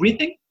 So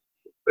breathing,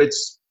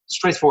 it's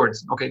straightforward.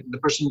 Okay, the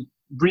person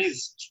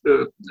breathes,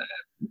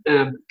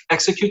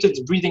 executed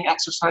breathing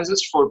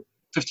exercises for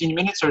 15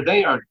 minutes a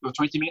day or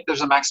 20 minutes.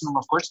 There's a maximum,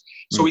 of course.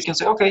 So we can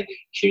say, okay,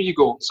 here you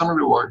go, some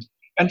reward.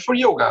 And for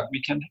yoga,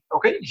 we can,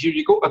 okay, here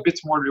you go, a bit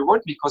more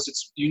reward, because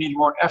you need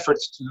more effort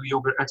to do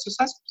yoga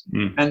exercise.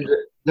 And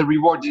the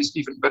reward is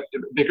even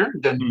bigger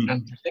than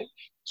breathing.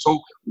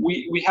 So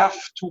we have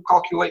to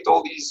calculate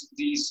all these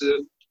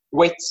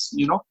weights,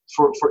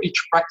 for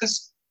each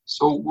practice.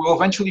 So we'll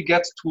eventually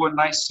get to a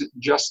nice,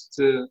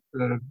 just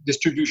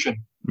distribution.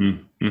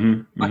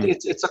 But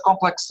it's a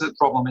complex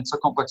problem. It's a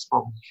complex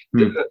problem.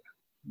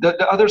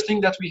 The other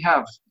thing that we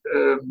have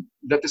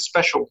that is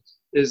special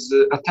is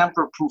a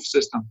tamper-proof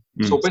system.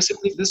 So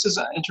basically, this is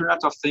an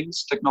Internet of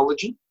Things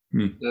technology.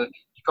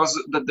 You because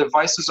the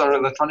devices are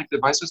electronic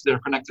devices. They're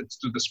connected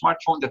to the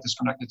smartphone that is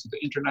connected to the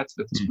internet,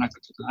 that is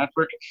connected to the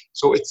network.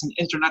 So it's an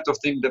Internet of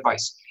Things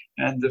device.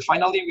 And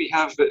finally, we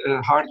have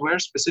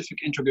hardware-specific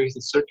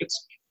integrated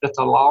circuits that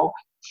allow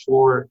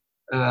for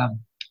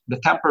the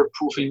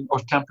tamper-proofing or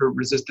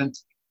tamper-resistant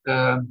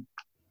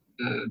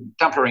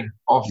tampering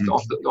of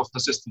the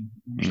system.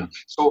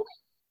 So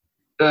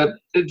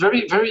it's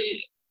very,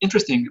 very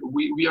interesting.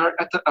 We are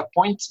at a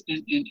point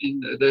in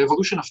the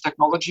evolution of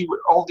technology where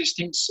all these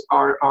things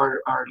are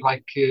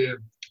like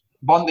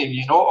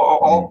bonding,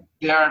 all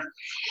they are,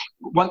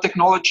 one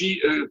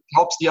technology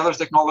helps the other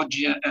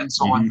technology and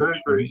so on.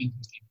 Very, very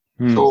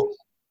interesting. So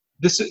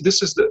this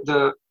is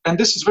and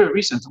this is very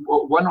recent.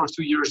 1 or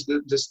 2 years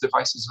this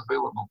device is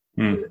available.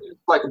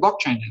 Like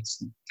blockchain,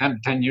 it's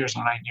 10 years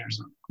or 9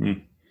 years.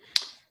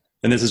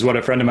 And this is what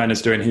a friend of mine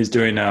is doing. He's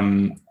doing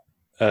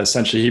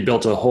essentially, he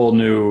built a whole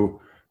new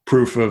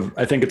proof of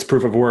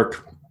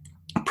work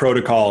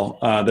protocol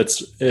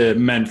that's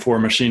meant for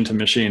machine to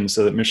machine,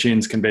 so that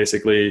machines can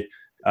basically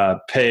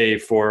pay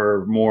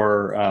for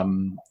more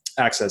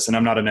access. And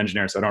I'm not an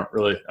engineer, so I don't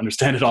really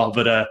understand it all,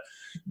 but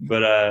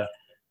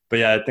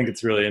yeah, I think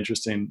it's really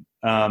interesting.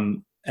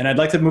 And I'd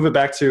like to move it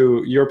back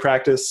to your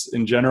practice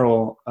in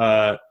general.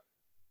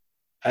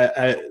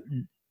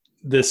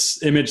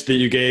 This image that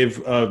you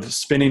gave of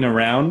spinning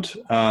around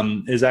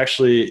is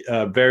actually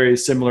very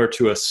similar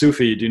to a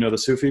Sufi. Do you know the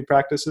Sufi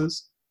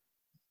practices?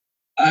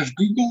 I've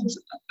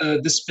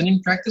Googled the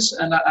spinning practice,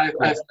 and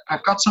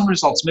I've got some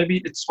results.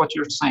 Maybe it's what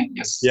you're saying.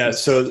 Yes. Yeah.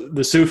 So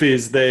the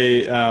Sufis,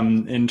 they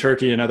in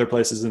Turkey and other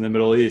places in the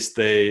Middle East,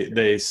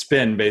 they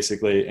spin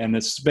basically, and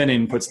the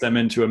spinning puts them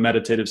into a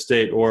meditative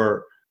state,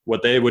 or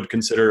what they would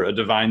consider a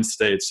divine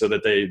state, so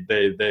that they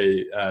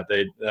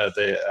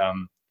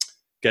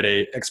get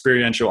a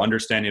experiential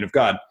understanding of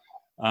God.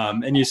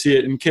 And you see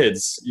it in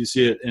kids. You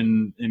see it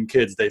in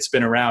kids. They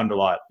spin around a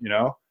lot,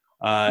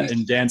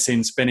 in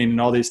dancing, spinning,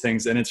 and all these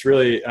things. And it's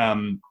really,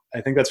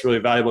 I think that's really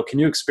valuable. Can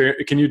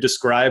you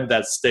describe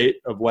that state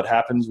of what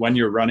happens when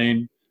you're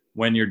running,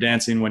 when you're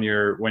dancing, when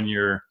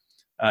you're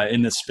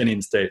in the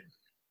spinning state?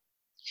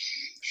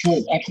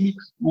 Sure. Actually,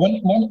 one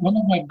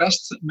of my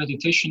best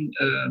meditation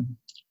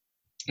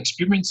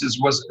experiences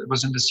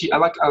was in the sea. I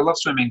love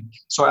swimming.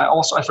 So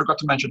I forgot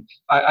to mention,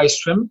 I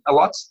swim a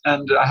lot,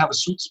 and I have a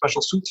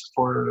special suit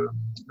for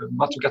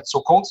not to get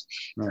so cold.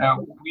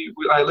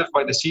 I live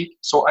by the sea,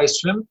 so I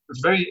swim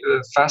very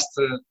fast,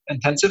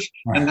 intensive,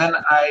 and then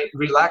I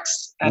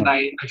relax and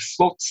I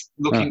float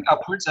looking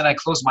upwards, and I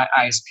close my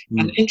eyes.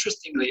 And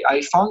interestingly,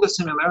 I found a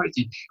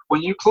similarity.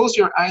 When you close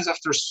your eyes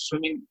after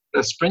swimming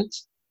a sprint,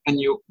 and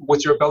you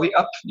with your belly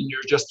up and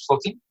you're just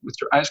floating with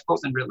your eyes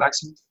closed and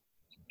relaxing,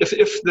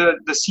 if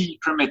the sea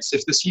permits.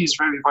 If the sea is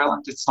very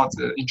violent, it's not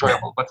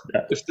enjoyable. But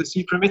if the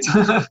sea permits,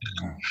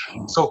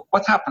 so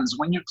what happens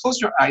when you close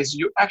your eyes?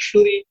 You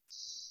actually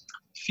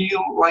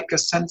feel like a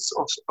sense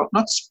of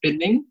not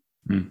spinning,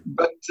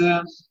 but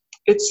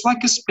it's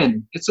like a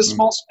spin. It's a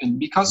small spin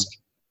because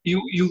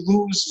you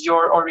lose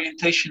your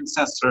orientation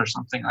sensor or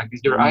something like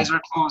this. Your eyes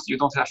are closed. You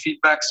don't have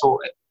feedback. So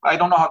I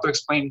don't know how to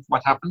explain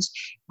what happens,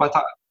 but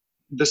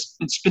the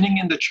spinning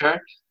in the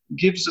chair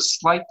gives a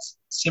slight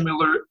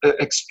similar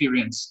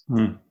experience.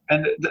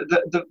 And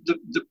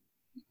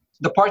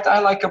the part I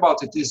like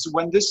about it is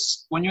when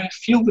you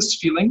feel this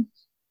feeling,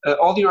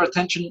 all your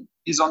attention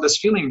is on this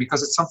feeling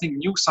because it's something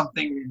new,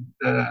 something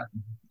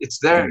it's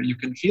there, you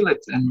can feel it,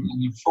 and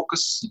you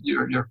focus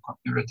your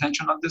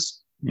attention on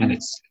this, and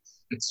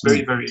it's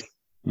very, very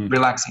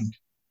relaxing.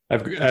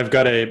 I've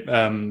got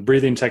a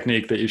breathing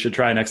technique that you should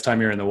try next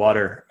time you're in the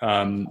water.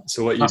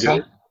 So what you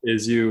do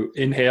is you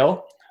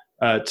inhale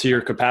to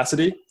your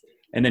capacity,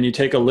 and then you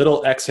take a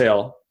little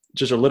exhale,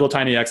 just a little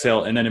tiny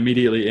exhale, and then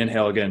immediately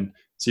inhale again.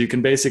 So you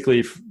can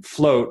basically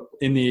float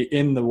in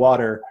the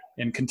water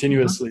and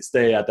continuously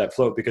stay at that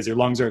float because your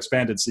lungs are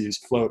expanded, so you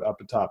float up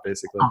the top,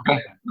 basically.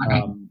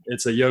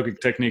 It's a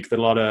yogic technique that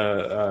a lot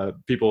of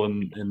people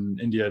in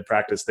India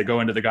practice. They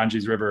go into the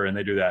Ganges River and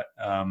they do that.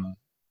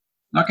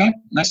 Okay,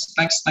 nice.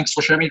 Thanks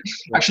for sharing.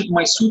 Actually,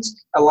 my suit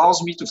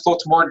allows me to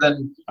float more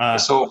than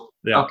so.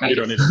 Yeah, okay. You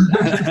don't need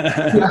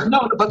it.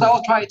 No, but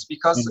I'll try it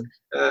because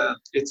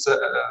it's a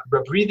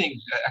breathing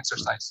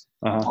exercise.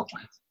 I'll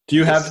try it.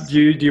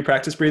 Do you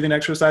practice breathing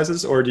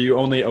exercises, or do you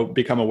only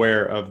become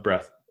aware of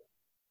breath?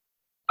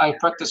 I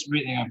practice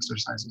breathing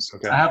exercises.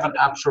 Okay. I have an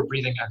app for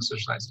breathing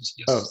exercises.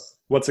 Yes. Oh,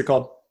 what's it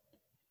called?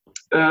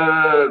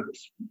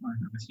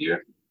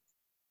 Here.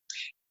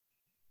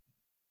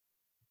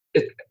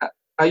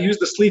 I use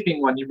the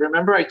sleeping one. You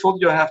remember I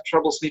told you I have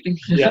trouble sleeping?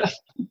 Yeah.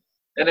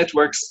 And it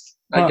works.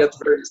 I get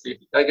very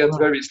sleepy.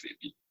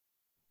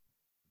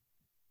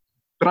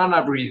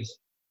 Prana breathe.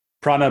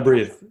 Prana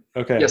breathe.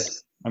 Okay.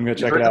 Yes. I'm going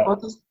to check it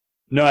out.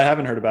 No, I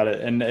haven't heard about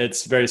it. And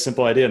it's a very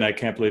simple idea, and I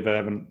can't believe I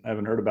haven't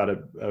heard about it.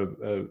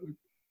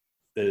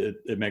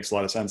 It makes a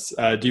lot of sense.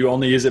 Do you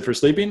only use it for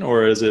sleeping,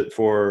 or is it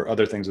for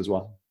other things as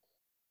well?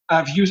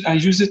 I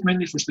use it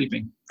mainly for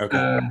sleeping.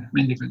 Okay.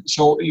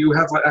 So you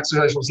have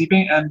exercise for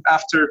sleeping, and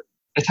after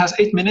it has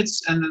 8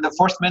 minutes, and in the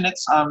 4th minute,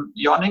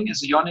 yawning.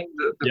 Is yawning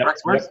the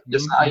correct word?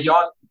 Yes, I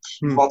yawn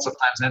lots of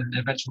times, and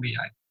eventually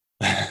I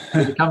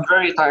become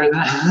very tired.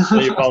 So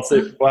you fall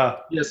asleep.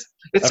 Wow. Yes,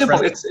 it's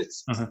simple. It's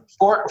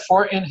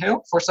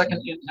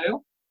 4-second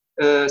inhale,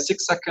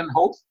 6-second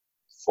hold,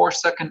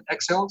 4-second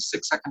exhale,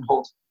 6-second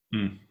hold.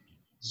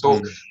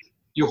 So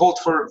you hold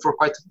for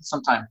quite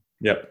some time.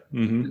 Yep.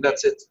 And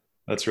that's it.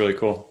 That's really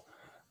cool.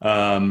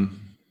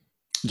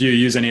 Do you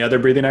use any other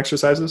breathing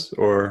exercises,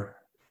 or?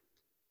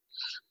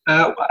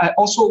 I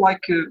also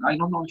like, I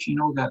don't know if you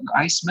know that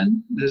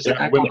Iceman. There's a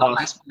guy called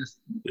Iceman.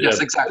 Yes,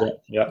 exactly.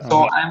 Yeah.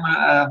 So I'm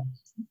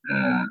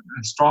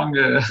a strong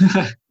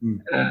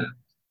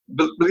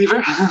believer.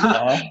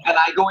 And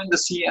I go in the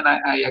sea and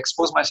I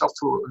expose myself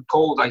to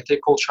cold. I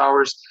take cold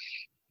showers.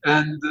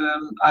 And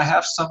I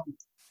have some,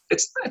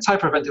 it's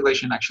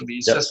hyperventilation actually.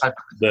 It's just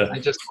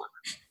hyperventilation.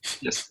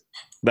 Yes.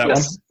 That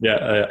one?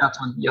 Yeah. That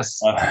one, yes.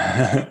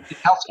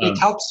 It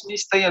helps me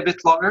stay a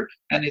bit longer,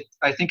 and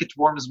I think it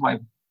warms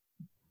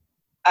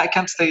I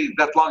can't stay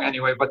that long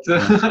anyway, but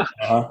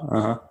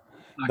Okay.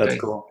 That's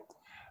cool.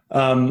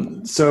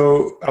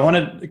 So I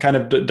want to kind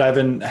of dive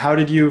in. How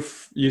did you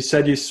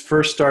said you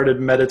first started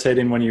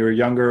meditating when you were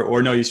younger,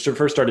 or no, you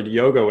first started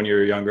yoga when you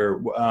were younger.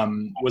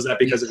 Was that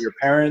because of your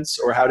parents,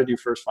 or how did you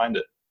first find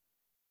it?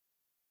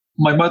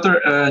 My mother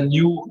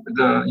knew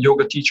the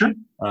yoga teacher,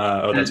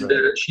 that's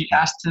right. She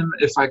asked him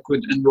if I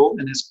could enroll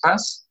in his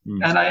class,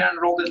 and I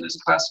enrolled in his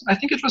class. I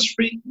think it was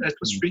free.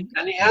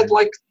 And he had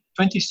like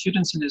 20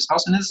 students in his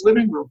house, in his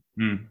living room,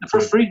 and for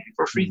free,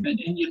 in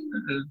Indian.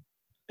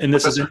 And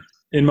this is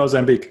in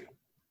Mozambique.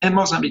 In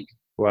Mozambique.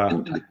 Wow.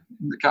 In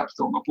the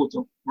capital,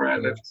 Maputo, where I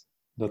lived.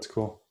 That's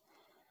cool.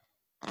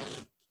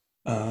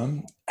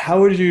 How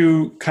would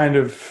you kind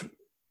of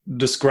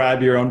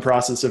describe your own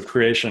process of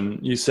creation?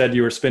 You said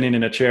you were spinning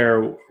in a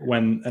chair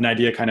when an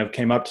idea kind of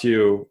came up to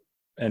you,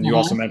 and you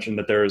also mentioned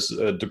that there's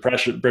a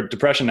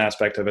depression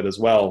aspect of it as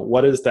well.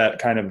 What is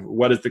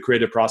the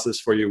creative process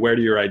for you? Where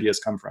do your ideas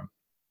come from?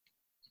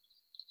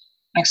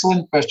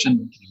 Excellent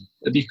question,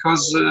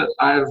 because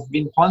I've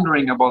been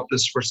pondering about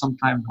this for some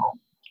time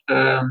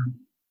now.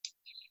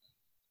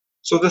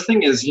 So the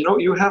thing is,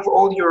 you have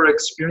all your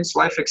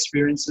life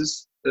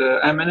experiences.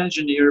 I'm an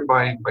engineer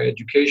by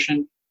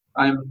education.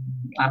 I'm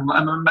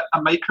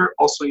a maker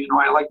also.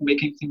 I like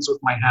making things with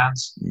my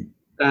hands,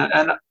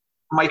 and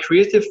my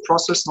creative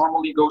process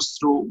normally goes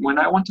through when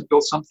I want to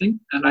build something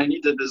and I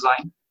need a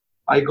design.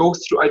 I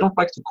don't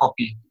like to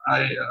copy.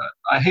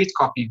 I hate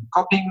copying.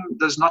 Copying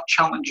does not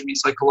challenge me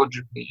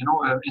psychologically,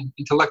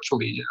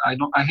 intellectually.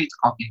 I hate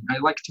copying. I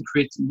like to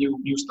create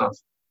new stuff.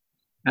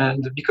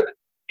 And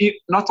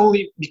not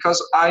only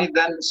because I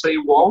then say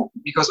wow,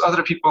 because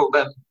other people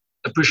then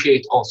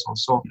appreciate also.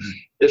 So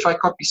if I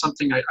copy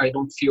something, I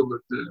don't feel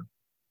the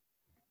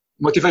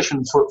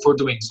motivation for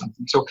doing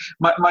something. So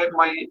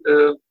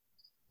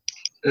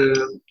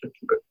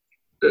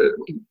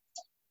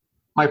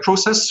my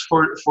process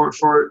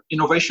for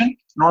innovation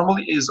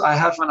normally is I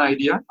have an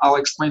idea. I'll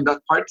explain that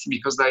part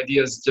because the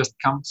ideas just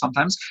come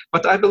sometimes.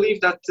 But I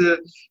believe that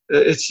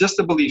it's just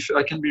a belief.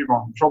 I can be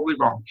wrong, probably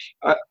wrong,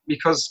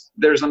 because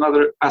there's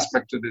another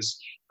aspect to this.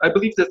 I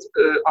believe that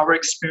our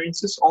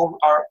experiences, all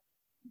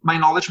my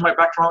knowledge, my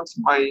background,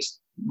 my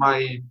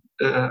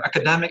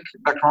academic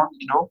background,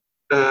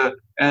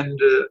 and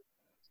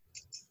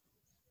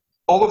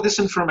all of this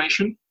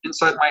information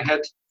inside my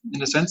head,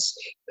 in a sense,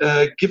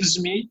 gives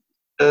me.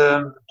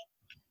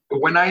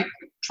 When I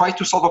try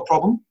to solve a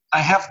problem, I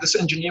have this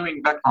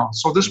engineering background.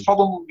 So this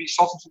problem will be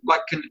solved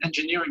like an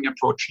engineering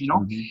approach,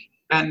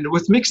 and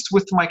mixed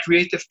with my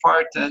creative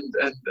part and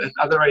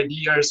other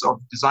ideas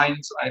of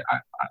designs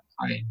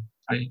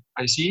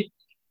I see.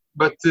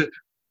 But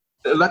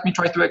let me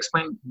try to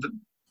explain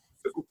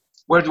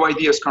where do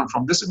ideas come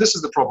from. This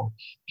is the problem,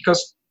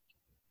 because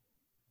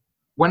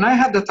when I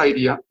had that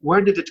idea,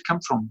 where did it come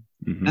from?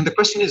 And the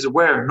question is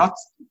where, not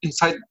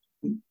inside.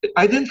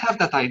 I didn't have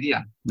that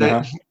idea.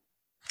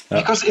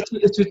 Because it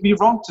would be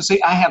wrong to say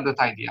I have that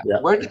idea.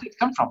 Yeah. Where did it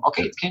come from?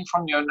 Okay, it came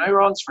from your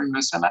neurons, from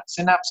your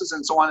synapses,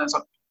 and so on and so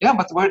on. Yeah,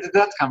 but where did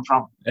that come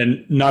from?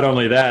 And not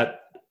only that,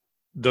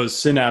 those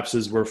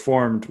synapses were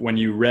formed when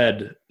you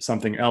read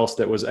something else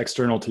that was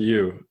external to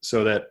you.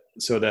 So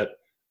that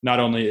not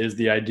only is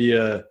the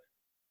idea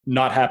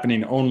not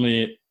happening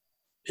only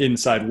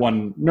inside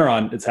one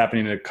neuron, it's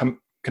happening in a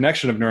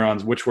connection of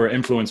neurons which were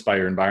influenced by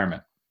your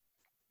environment.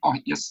 Oh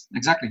yes,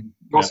 exactly.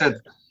 Well said.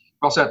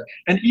 Well said.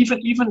 And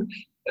even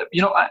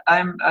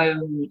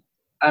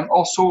I'm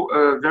also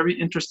very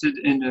interested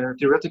in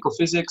theoretical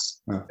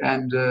physics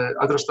and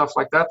other stuff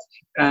like that.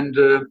 And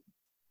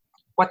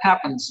what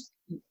happens?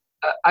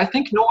 I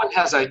think no one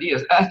has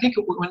ideas. I think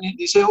when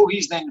they say, "Oh,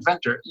 he's the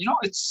inventor,"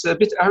 it's a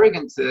bit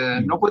arrogant.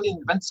 Nobody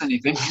invents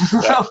anything.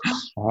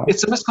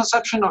 It's a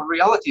misconception of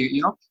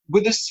reality.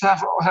 Buddhists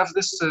have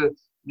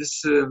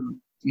this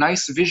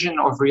nice vision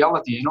of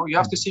reality. You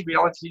have to see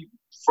reality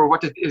for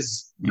what it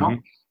is.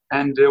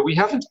 And we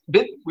haven't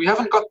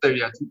got there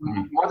yet.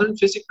 Modern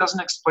physics doesn't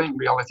explain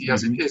reality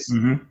as it is.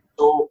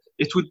 So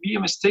it would be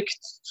a mistake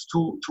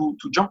to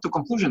jump to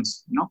conclusions.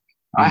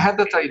 I had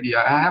that idea.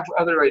 I have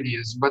other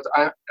ideas, but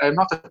I'm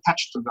not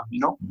attached to them.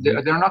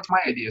 They're not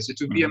my ideas. It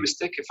would be a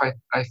mistake if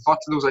I thought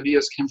those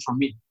ideas came from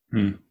me,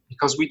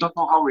 because we don't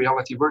know how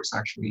reality works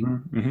actually.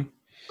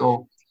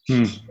 So,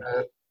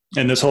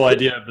 and this whole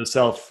idea of the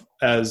self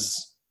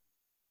as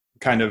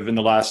kind of in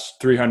the last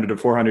 300 to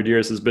 400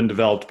 years has been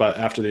developed, but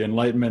after the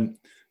Enlightenment,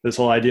 this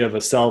whole idea of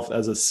a self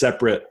as a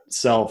separate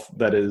self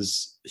that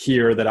is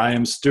here, that I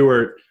am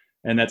Stuart,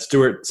 and that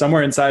Stuart,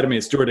 somewhere inside of me,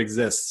 Stuart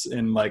exists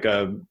in like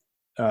like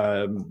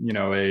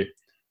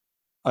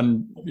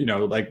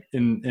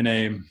in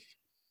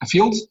a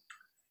field.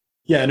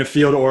 Yeah, in a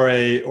field or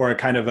a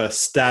kind of a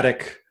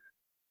static,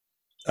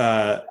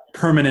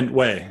 permanent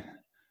way.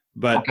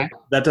 But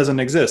that doesn't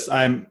exist.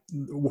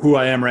 Who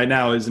I am right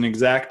now is an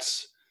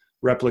exact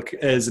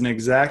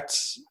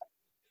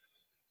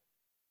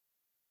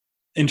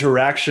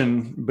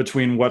interaction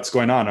between what's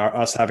going on,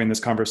 us having this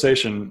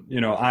conversation.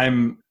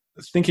 I'm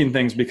thinking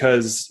things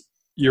because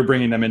you're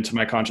bringing them into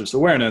my conscious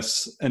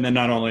awareness. And then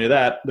not only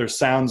that, there's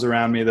sounds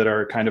around me that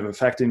are kind of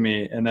affecting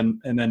me. And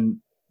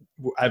then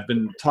I've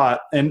been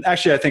taught, and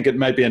actually I think it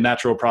might be a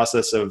natural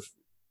process of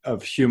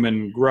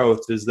human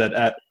growth, is that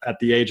at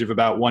the age of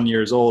about 1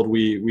 year old,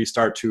 we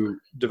start to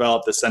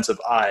develop the sense of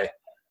I,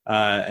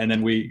 and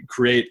then we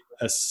create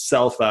a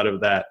self out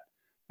of that.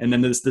 And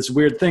then there's this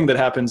weird thing that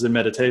happens in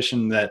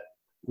meditation, that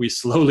we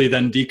slowly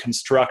then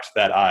deconstruct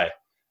that I,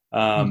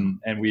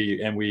 and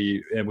we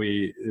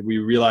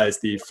realize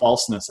the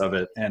falseness of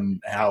it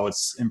and how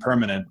it's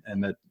impermanent,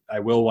 and that I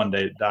will one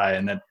day die,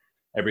 and that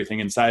everything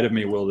inside of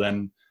me will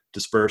then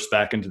disperse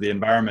back into the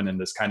environment, and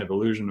this kind of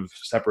illusion of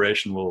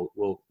separation will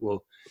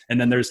and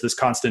then there's this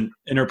constant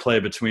interplay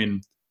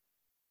between,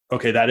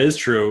 okay, that is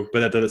true,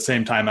 but at the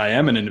same time I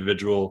am an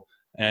individual,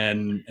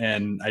 and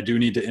I do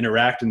need to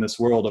interact in this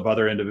world of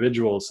other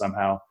individuals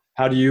somehow.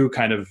 How do you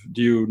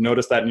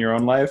notice that in your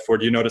own life, or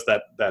do you notice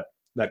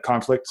that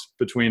conflict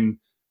between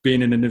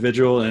being an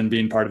individual and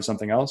being part of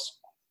something else?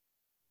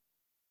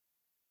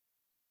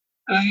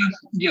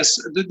 Yes,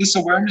 this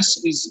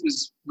awareness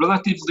is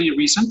relatively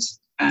recent.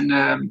 And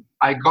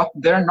I got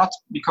there not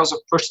because of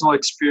personal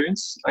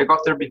experience. I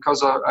got there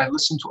because I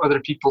listened to other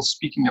people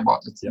speaking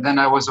about it. Yeah. Then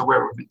I was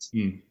aware of it.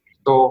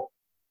 So,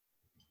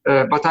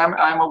 but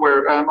I'm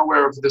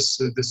aware of this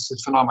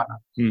phenomena.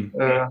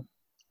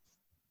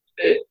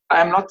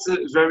 I'm not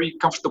very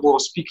comfortable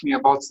speaking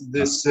about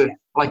this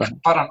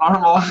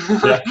paranormal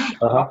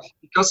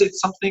because it's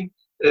something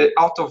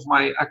out of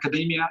my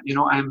academia.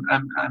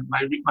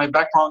 My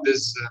background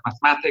is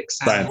mathematics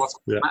and lots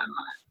of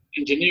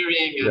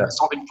engineering and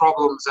solving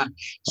problems, and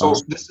so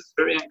this is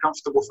very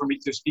uncomfortable for me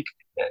to speak.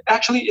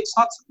 Actually, it's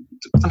not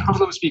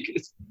uncomfortable to speak.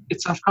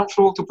 It's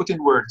uncomfortable to put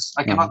in words.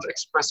 I cannot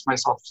express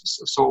myself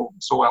so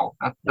well.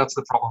 That's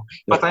the problem.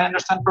 But I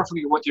understand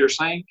perfectly what you're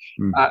saying.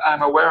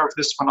 I'm aware of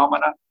this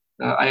phenomena.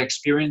 I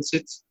experience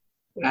it,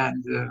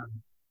 and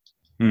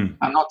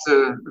I'm not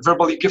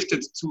verbally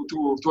gifted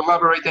to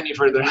elaborate any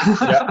further.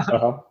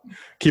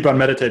 Keep on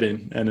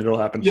meditating, and it'll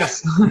happen.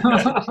 Yes.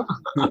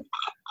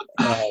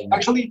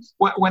 Actually,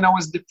 when I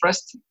was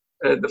depressed,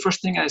 the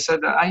first thing I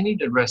said, I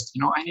need a rest.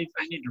 I need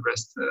a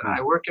rest.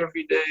 I work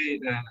every day,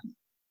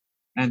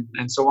 and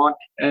so on.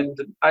 And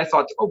I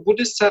thought,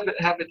 Buddhists have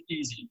it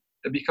easy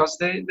because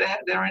they're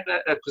in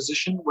a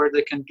position where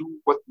they can do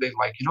what they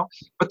like.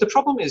 But the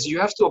problem is you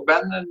have to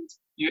abandon.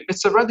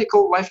 It's a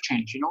radical life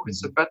change.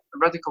 It's a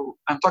radical.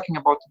 I'm talking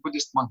about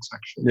Buddhist monks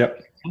actually. Yeah.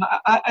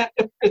 And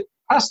it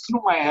passed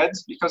through my head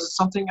because it's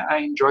something I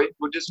enjoy,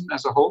 Buddhism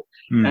as a whole,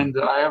 and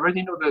I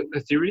already know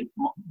the theory,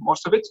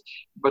 most of it,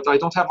 but I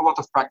don't have a lot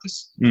of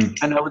practice,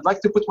 and I would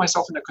like to put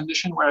myself in a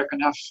condition where I can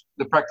have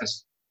the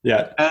practice.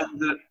 Yeah.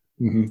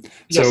 And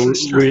so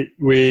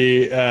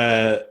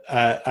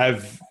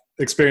I've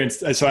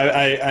experienced. So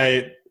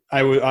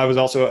I was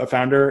also a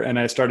founder, and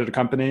I started a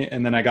company,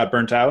 and then I got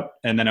burnt out,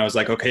 and then I was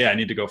like, okay, I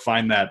need to go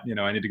find that.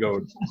 I need to go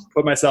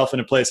put myself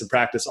in a place of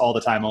practice all the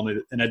time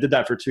and I did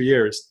that for 2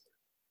 years.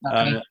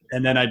 Okay.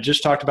 And then I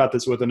just talked about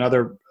this with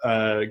another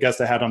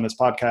guest I had on this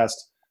podcast,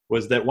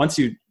 was that once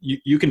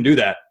you can do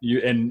that,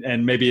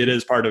 and maybe it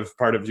is part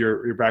of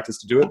your practice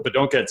to do it, but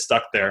don't get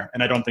stuck there.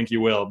 And I don't think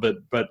you will, but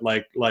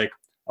like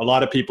a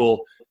lot of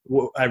people,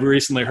 I've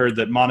recently heard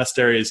that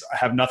monasteries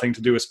have nothing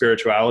to do with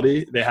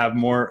spirituality. They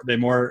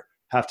more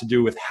have to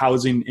do with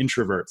housing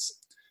introverts,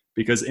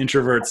 because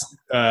introverts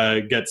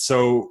get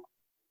so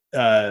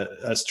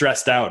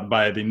stressed out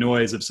by the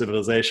noise of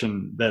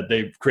civilization that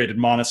they've created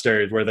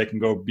monasteries where they can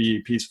go be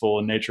peaceful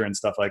in nature and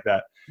stuff like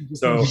that.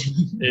 So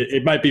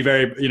it might be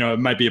it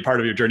might be a part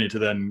of your journey to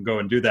then go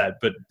and do that,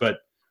 but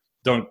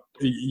don't,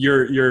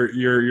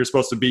 you're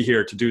supposed to be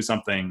here to do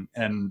something,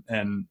 and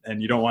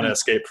you don't want to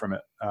escape from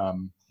it.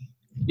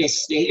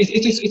 Yes,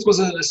 it was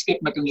an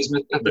escape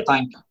mechanism at the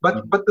time. But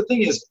the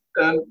thing is,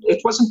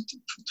 it wasn't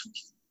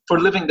for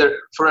living there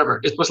forever.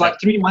 It was like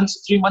 3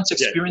 months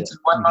experience in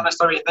one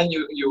monastery, and then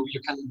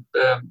you can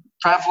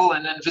travel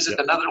and then visit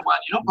another one.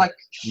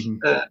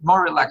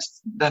 More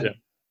relaxed then.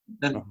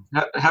 than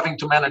having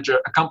to manage a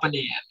company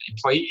and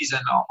employees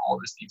and all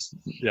these things.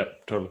 Yeah,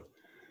 totally.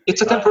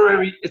 It's a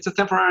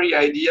temporary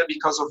idea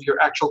because of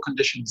your actual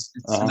conditions.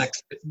 It's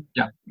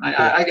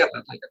I get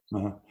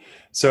that.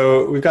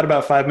 So we've got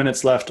about 5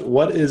 minutes left.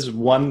 What is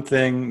one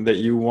thing that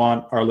you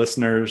want our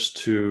listeners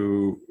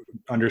to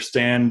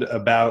understand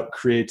about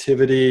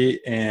creativity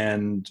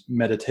and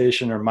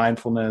meditation or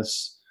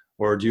mindfulness?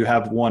 Or do you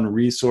have one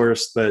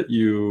resource that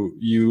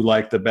you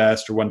like the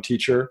best, or one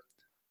teacher?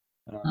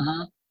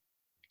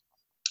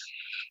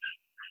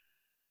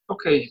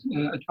 Okay,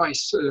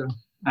 advice.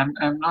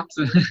 I'm not.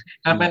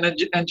 I'm an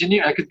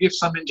engineer. I could give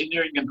some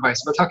engineering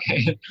advice, but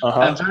okay.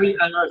 I'm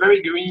a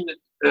very green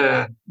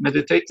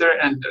meditator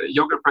and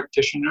yoga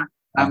practitioner.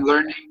 I'm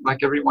learning like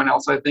everyone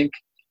else, I think.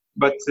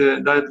 But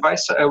the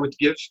advice I would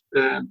give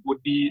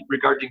would be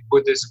regarding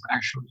Buddhism,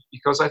 actually,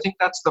 because I think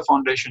that's the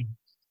foundation.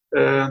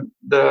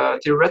 The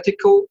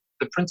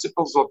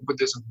principles of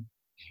Buddhism.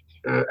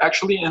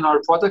 Actually, in our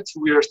product,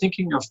 we are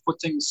thinking of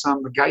putting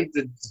some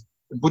guided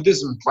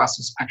Buddhism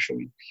classes,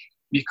 actually,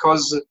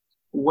 because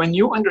when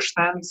you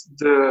understand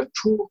the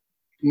true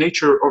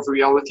nature of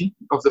reality,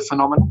 of the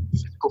phenomenon,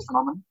 physical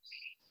phenomenon,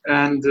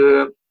 and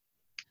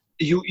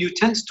you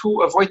tend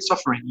to avoid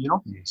suffering,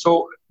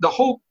 So the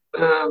whole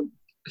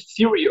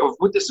theory of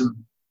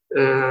Buddhism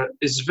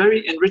is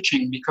very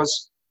enriching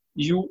because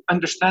you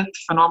understand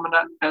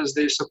phenomena as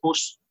they're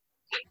supposed.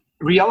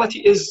 Reality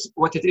is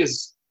what it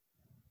is,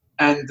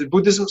 and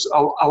Buddhism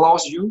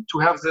allows you to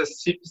have the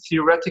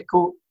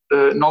theoretical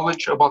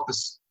knowledge about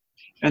this.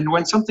 And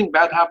when something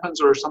bad happens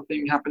or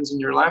something happens in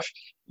your life,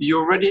 you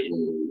already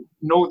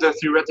know the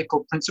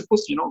theoretical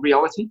principles,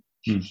 reality,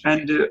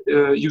 and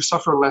you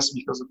suffer less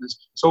because of this.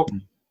 So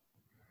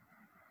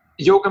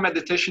yoga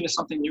meditation is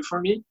something new for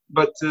me,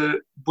 but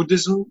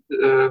Buddhism,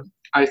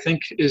 I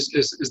think, is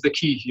the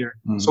key here.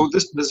 So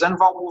the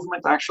ZenVow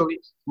movement, actually,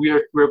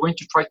 we're going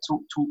to try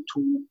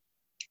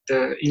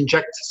to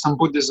inject some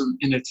Buddhism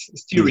in its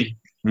theory.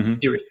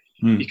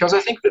 Because I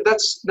think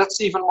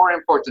that's even more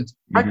important.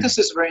 Practice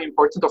is very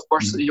important, of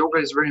course. Yoga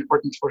is very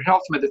important for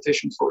health,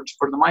 meditation for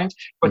the mind.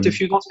 But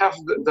if you don't have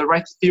the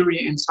right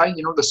theory inside,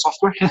 the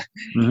software,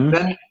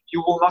 then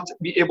you will not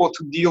be able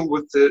to deal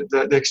with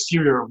the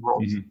exterior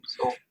world.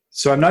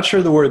 So I'm not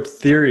sure the word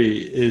theory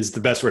is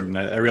the best word, and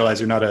I realize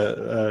you're not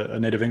a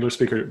native English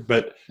speaker,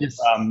 but yes.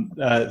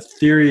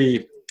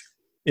 Theory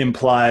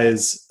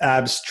implies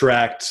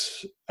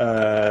abstract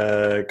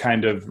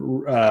kind of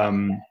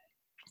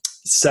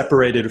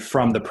separated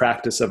from the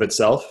practice of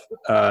itself.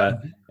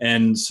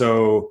 And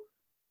so,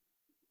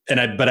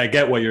 but I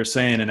get what you're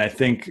saying. And I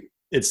think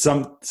it's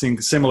something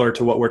similar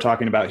to what we're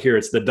talking about here.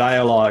 It's the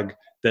dialogue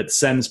that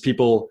sends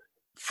people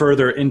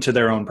further into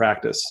their own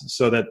practice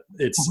so that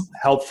it's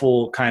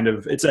helpful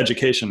it's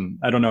education.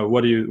 I don't know.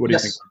 What do you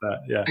think about that?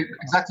 Yeah,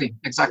 exactly.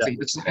 Yeah.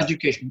 It's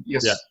education.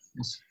 Yes. Yeah.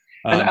 Yes.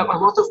 And a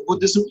lot of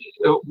Buddhism,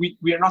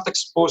 we are not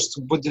exposed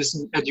to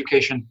Buddhism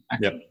education.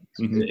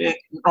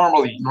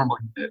 Normally,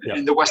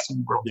 in the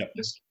Western world.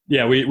 Yes.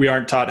 Yeah, we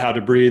aren't taught how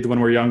to breathe when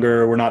we're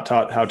younger. We're not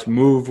taught how to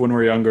move when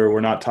we're younger.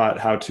 We're not taught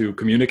how to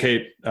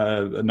communicate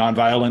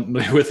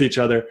nonviolently with each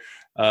other.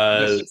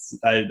 Yes.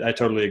 I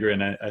totally agree,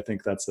 and I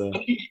think that's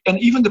and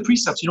even the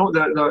precepts,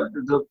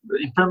 the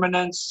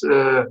impermanence,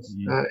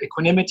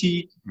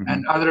 equanimity,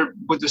 and other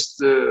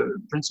Buddhist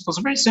principles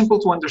are very simple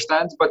to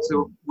understand, but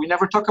we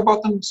never talk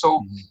about them.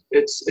 So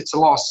it's a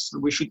loss.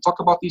 We should talk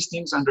about these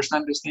things,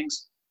 understand these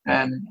things,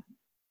 and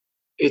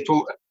it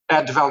will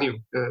add value.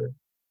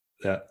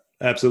 Yeah,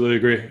 absolutely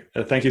agree.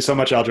 Thank you so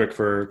much, Aldric,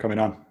 for coming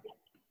on.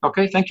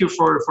 Okay, thank you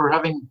for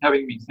having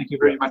me. Thank you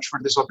very much for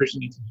this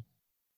opportunity.